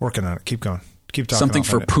 19. Working on it. Keep going. Keep talking. Something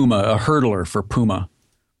for Puma, a hurdler for Puma.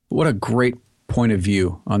 What a great point of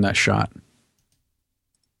view on that shot.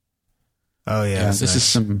 Oh yeah, this is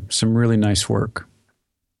some really nice work.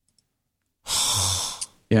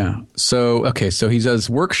 Yeah. So he does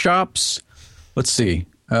workshops. Let's see.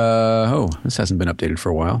 This hasn't been updated for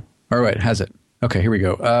a while. All right, has it? Okay, here we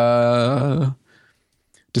go.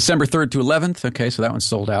 December 3rd to 11th. Okay, so that one's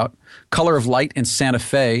sold out. Color of Light in Santa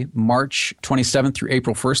Fe, March 27th through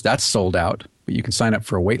April 1st. That's sold out, but you can sign up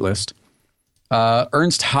for a wait list.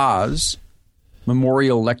 Ernst Haas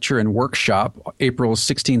Memorial Lecture and Workshop, April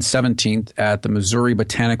 16th, 17th at the Missouri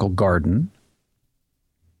Botanical Garden.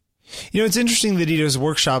 You know, it's interesting that he does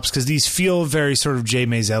workshops because these feel very sort of Jay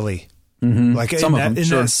Mazelli. Mm-hmm. Like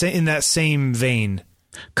in that same vein.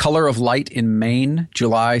 Color of Light in Maine,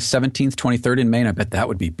 July 17th, 23rd in Maine. I bet that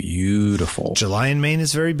would be beautiful. July in Maine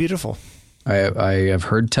is very beautiful. I have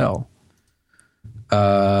heard tell.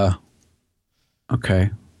 Okay.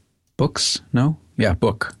 Books? No? Yeah,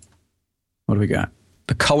 book. What do we got?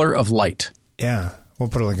 The Color of Light. Yeah. We'll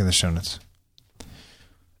put a link in the show notes.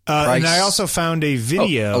 And I also found a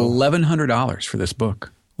video. $1,100 for this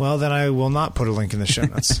book. Well, then I will not put a link in the show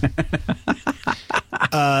notes.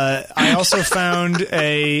 I also found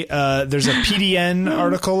there's a PDN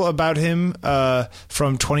article about him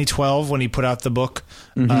from 2012 when he put out the book,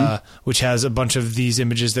 which has a bunch of these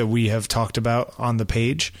images that we have talked about on the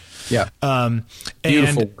page. Yeah.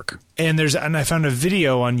 Beautiful work. And I found a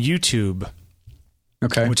video on YouTube.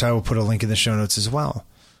 Okay. Which I will put a link in the show notes as well.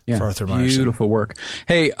 Yeah, for Arthur Meyerson. Beautiful work.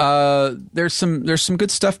 Hey, there's some good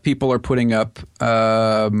stuff people are putting up,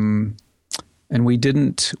 and we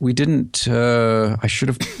didn't. I should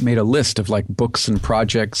have made a list of like books and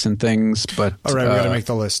projects and things, but all right, we got to make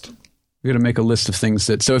the list. We're going to make a list of things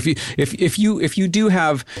that. So if you do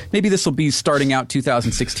have, maybe this will be starting out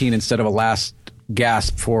 2016 instead of a last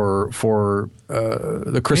gasp for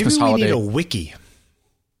the Christmas holiday. Maybe we need a wiki.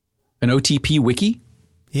 An OTP wiki?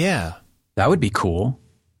 Yeah. That would be cool.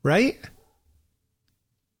 Right?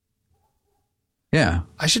 Yeah.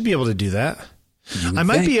 I should be able to do that. I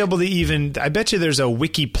might be able to even, I bet you there's a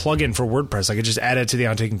wiki plugin for WordPress. I could just add it to the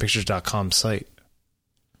ontakingpictures.com site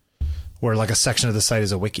where like a section of the site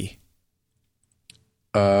is a wiki.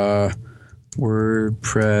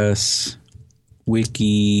 WordPress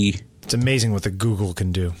wiki. It's amazing what the Google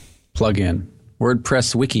can do. Plugin.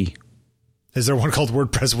 WordPress wiki. Is there one called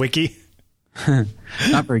WordPress wiki?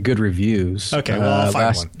 Not very good reviews. Okay, well, I'll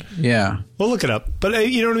find one. Yeah. We'll look it up. But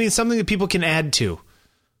you know what I mean? Something that people can add to.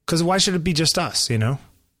 Because why should it be just us, you know?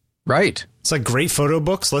 Right. It's like great photo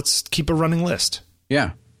books. Let's keep a running list.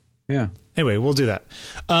 Yeah. Yeah. Anyway, we'll do that.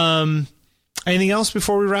 Anything else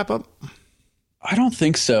before we wrap up? I don't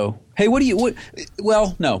think so. Hey,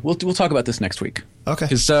 well, no, we'll talk about this next week. Okay.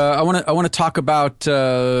 Because I want to talk about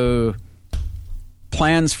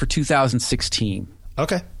plans for 2016.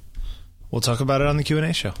 Okay. We'll talk about it on the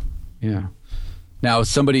Q&A show. Yeah. Now,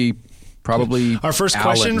 somebody probably our first Alan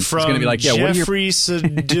question is from gonna be like, Jeffrey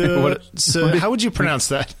how would you pronounce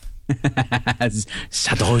that?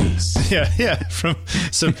 Sadoris. Yeah, from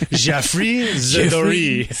Jeffrey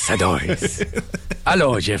Zadori. Sadoris.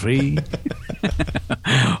 Hello, Jeffrey.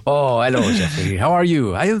 Oh, hello, Jeffrey. How are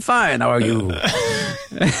you? I am fine. How are you?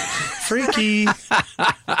 Freaky.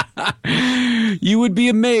 You would be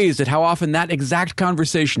amazed at how often that exact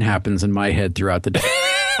conversation happens in my head throughout the day.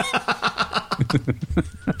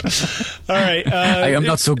 All right. I am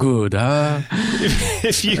not so good.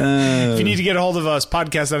 If you need to get a hold of us,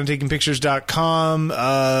 podcast at ontakingpictures.com,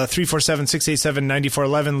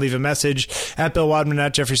 347-687-9411. Leave a message at Bill Wadman,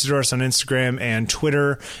 at Jeffrey Sidoris on Instagram and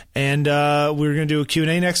Twitter. And we're going to do a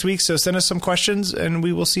Q&A next week. So send us some questions and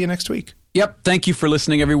we will see you next week. Yep. Thank you for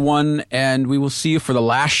listening, everyone. And we will see you for the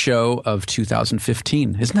last show of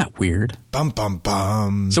 2015. Isn't that weird? Bum, bum,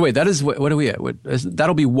 bum. So wait, that is, what are we at?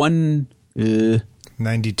 That'll be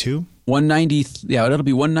 92? 190. Yeah, that'll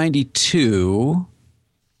be 192.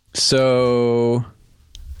 So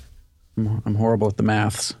I'm horrible at the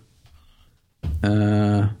maths.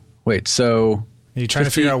 Wait, so are you trying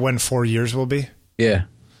to figure out when 4 years will be? Yeah.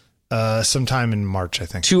 Sometime in March, I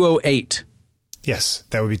think. 208. Yes,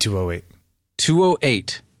 that would be 208.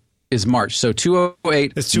 208 is March. So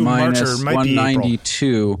 208 it's minus March or might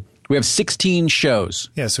 192. Be we have 16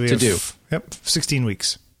 shows so we to have, do. Yep, 16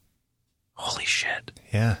 weeks. Holy shit.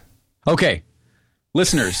 Yeah. Okay.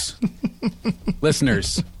 Listeners.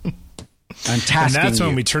 Listeners. I'm tasking you. And that's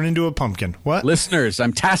when we turn into a pumpkin. What? Listeners,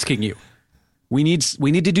 I'm tasking you. We need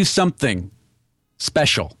to do something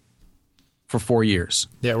special for 4 years.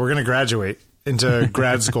 Yeah, we're going to graduate into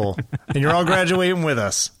grad school. And you're all graduating with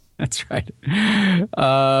us. That's right.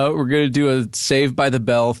 We're going to do a Saved by the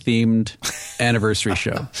Bell themed anniversary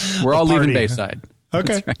show. We're all leaving Bayside.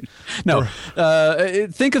 Okay. Right. No,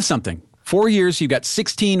 think of something. 4 years, you've got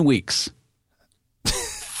 16 weeks.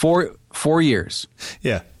 4 years.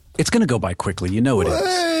 Yeah. It's going to go by quickly. You know it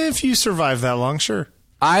is. If you survive that long, sure.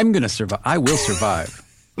 I'm going to survive. I will survive.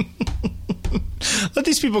 Let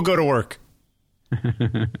these people go to work.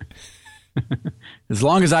 As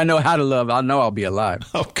long as I know how to love, I'll know I'll be alive.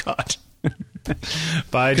 Oh, God.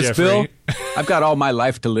 Bye, Jeffrey. Phil, I've got all my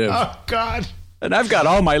life to live. Oh, God. And I've got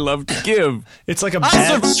all my love to give. It's like a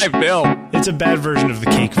I'll survive, Bill. It's a bad version of the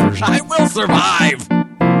cake version. I will survive.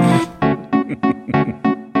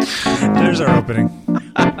 There's our opening.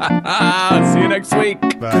 See you next week.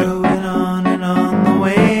 Bye. Going on and on the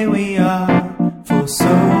way we are for so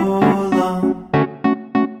long.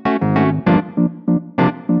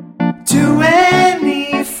 To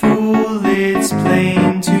any fool, it's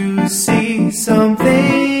plain to see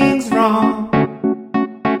something's wrong.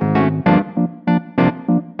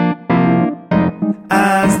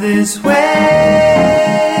 As this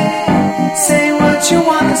way, say what you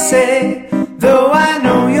wanna say, though I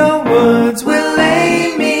know your words will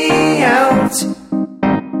lay me out,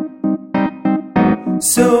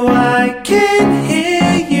 so I can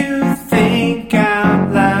hear you think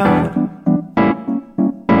out loud.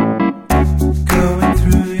 Going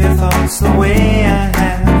through your thoughts the way I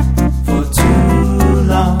have for too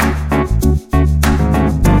long.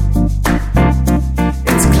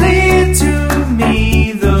 It's clear to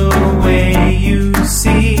me the way you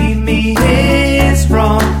see me is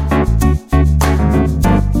wrong.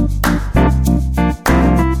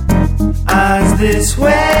 Eyes this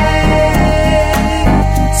way,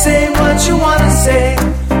 say what you wanna say,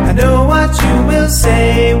 I know what you will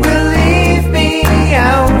say will leave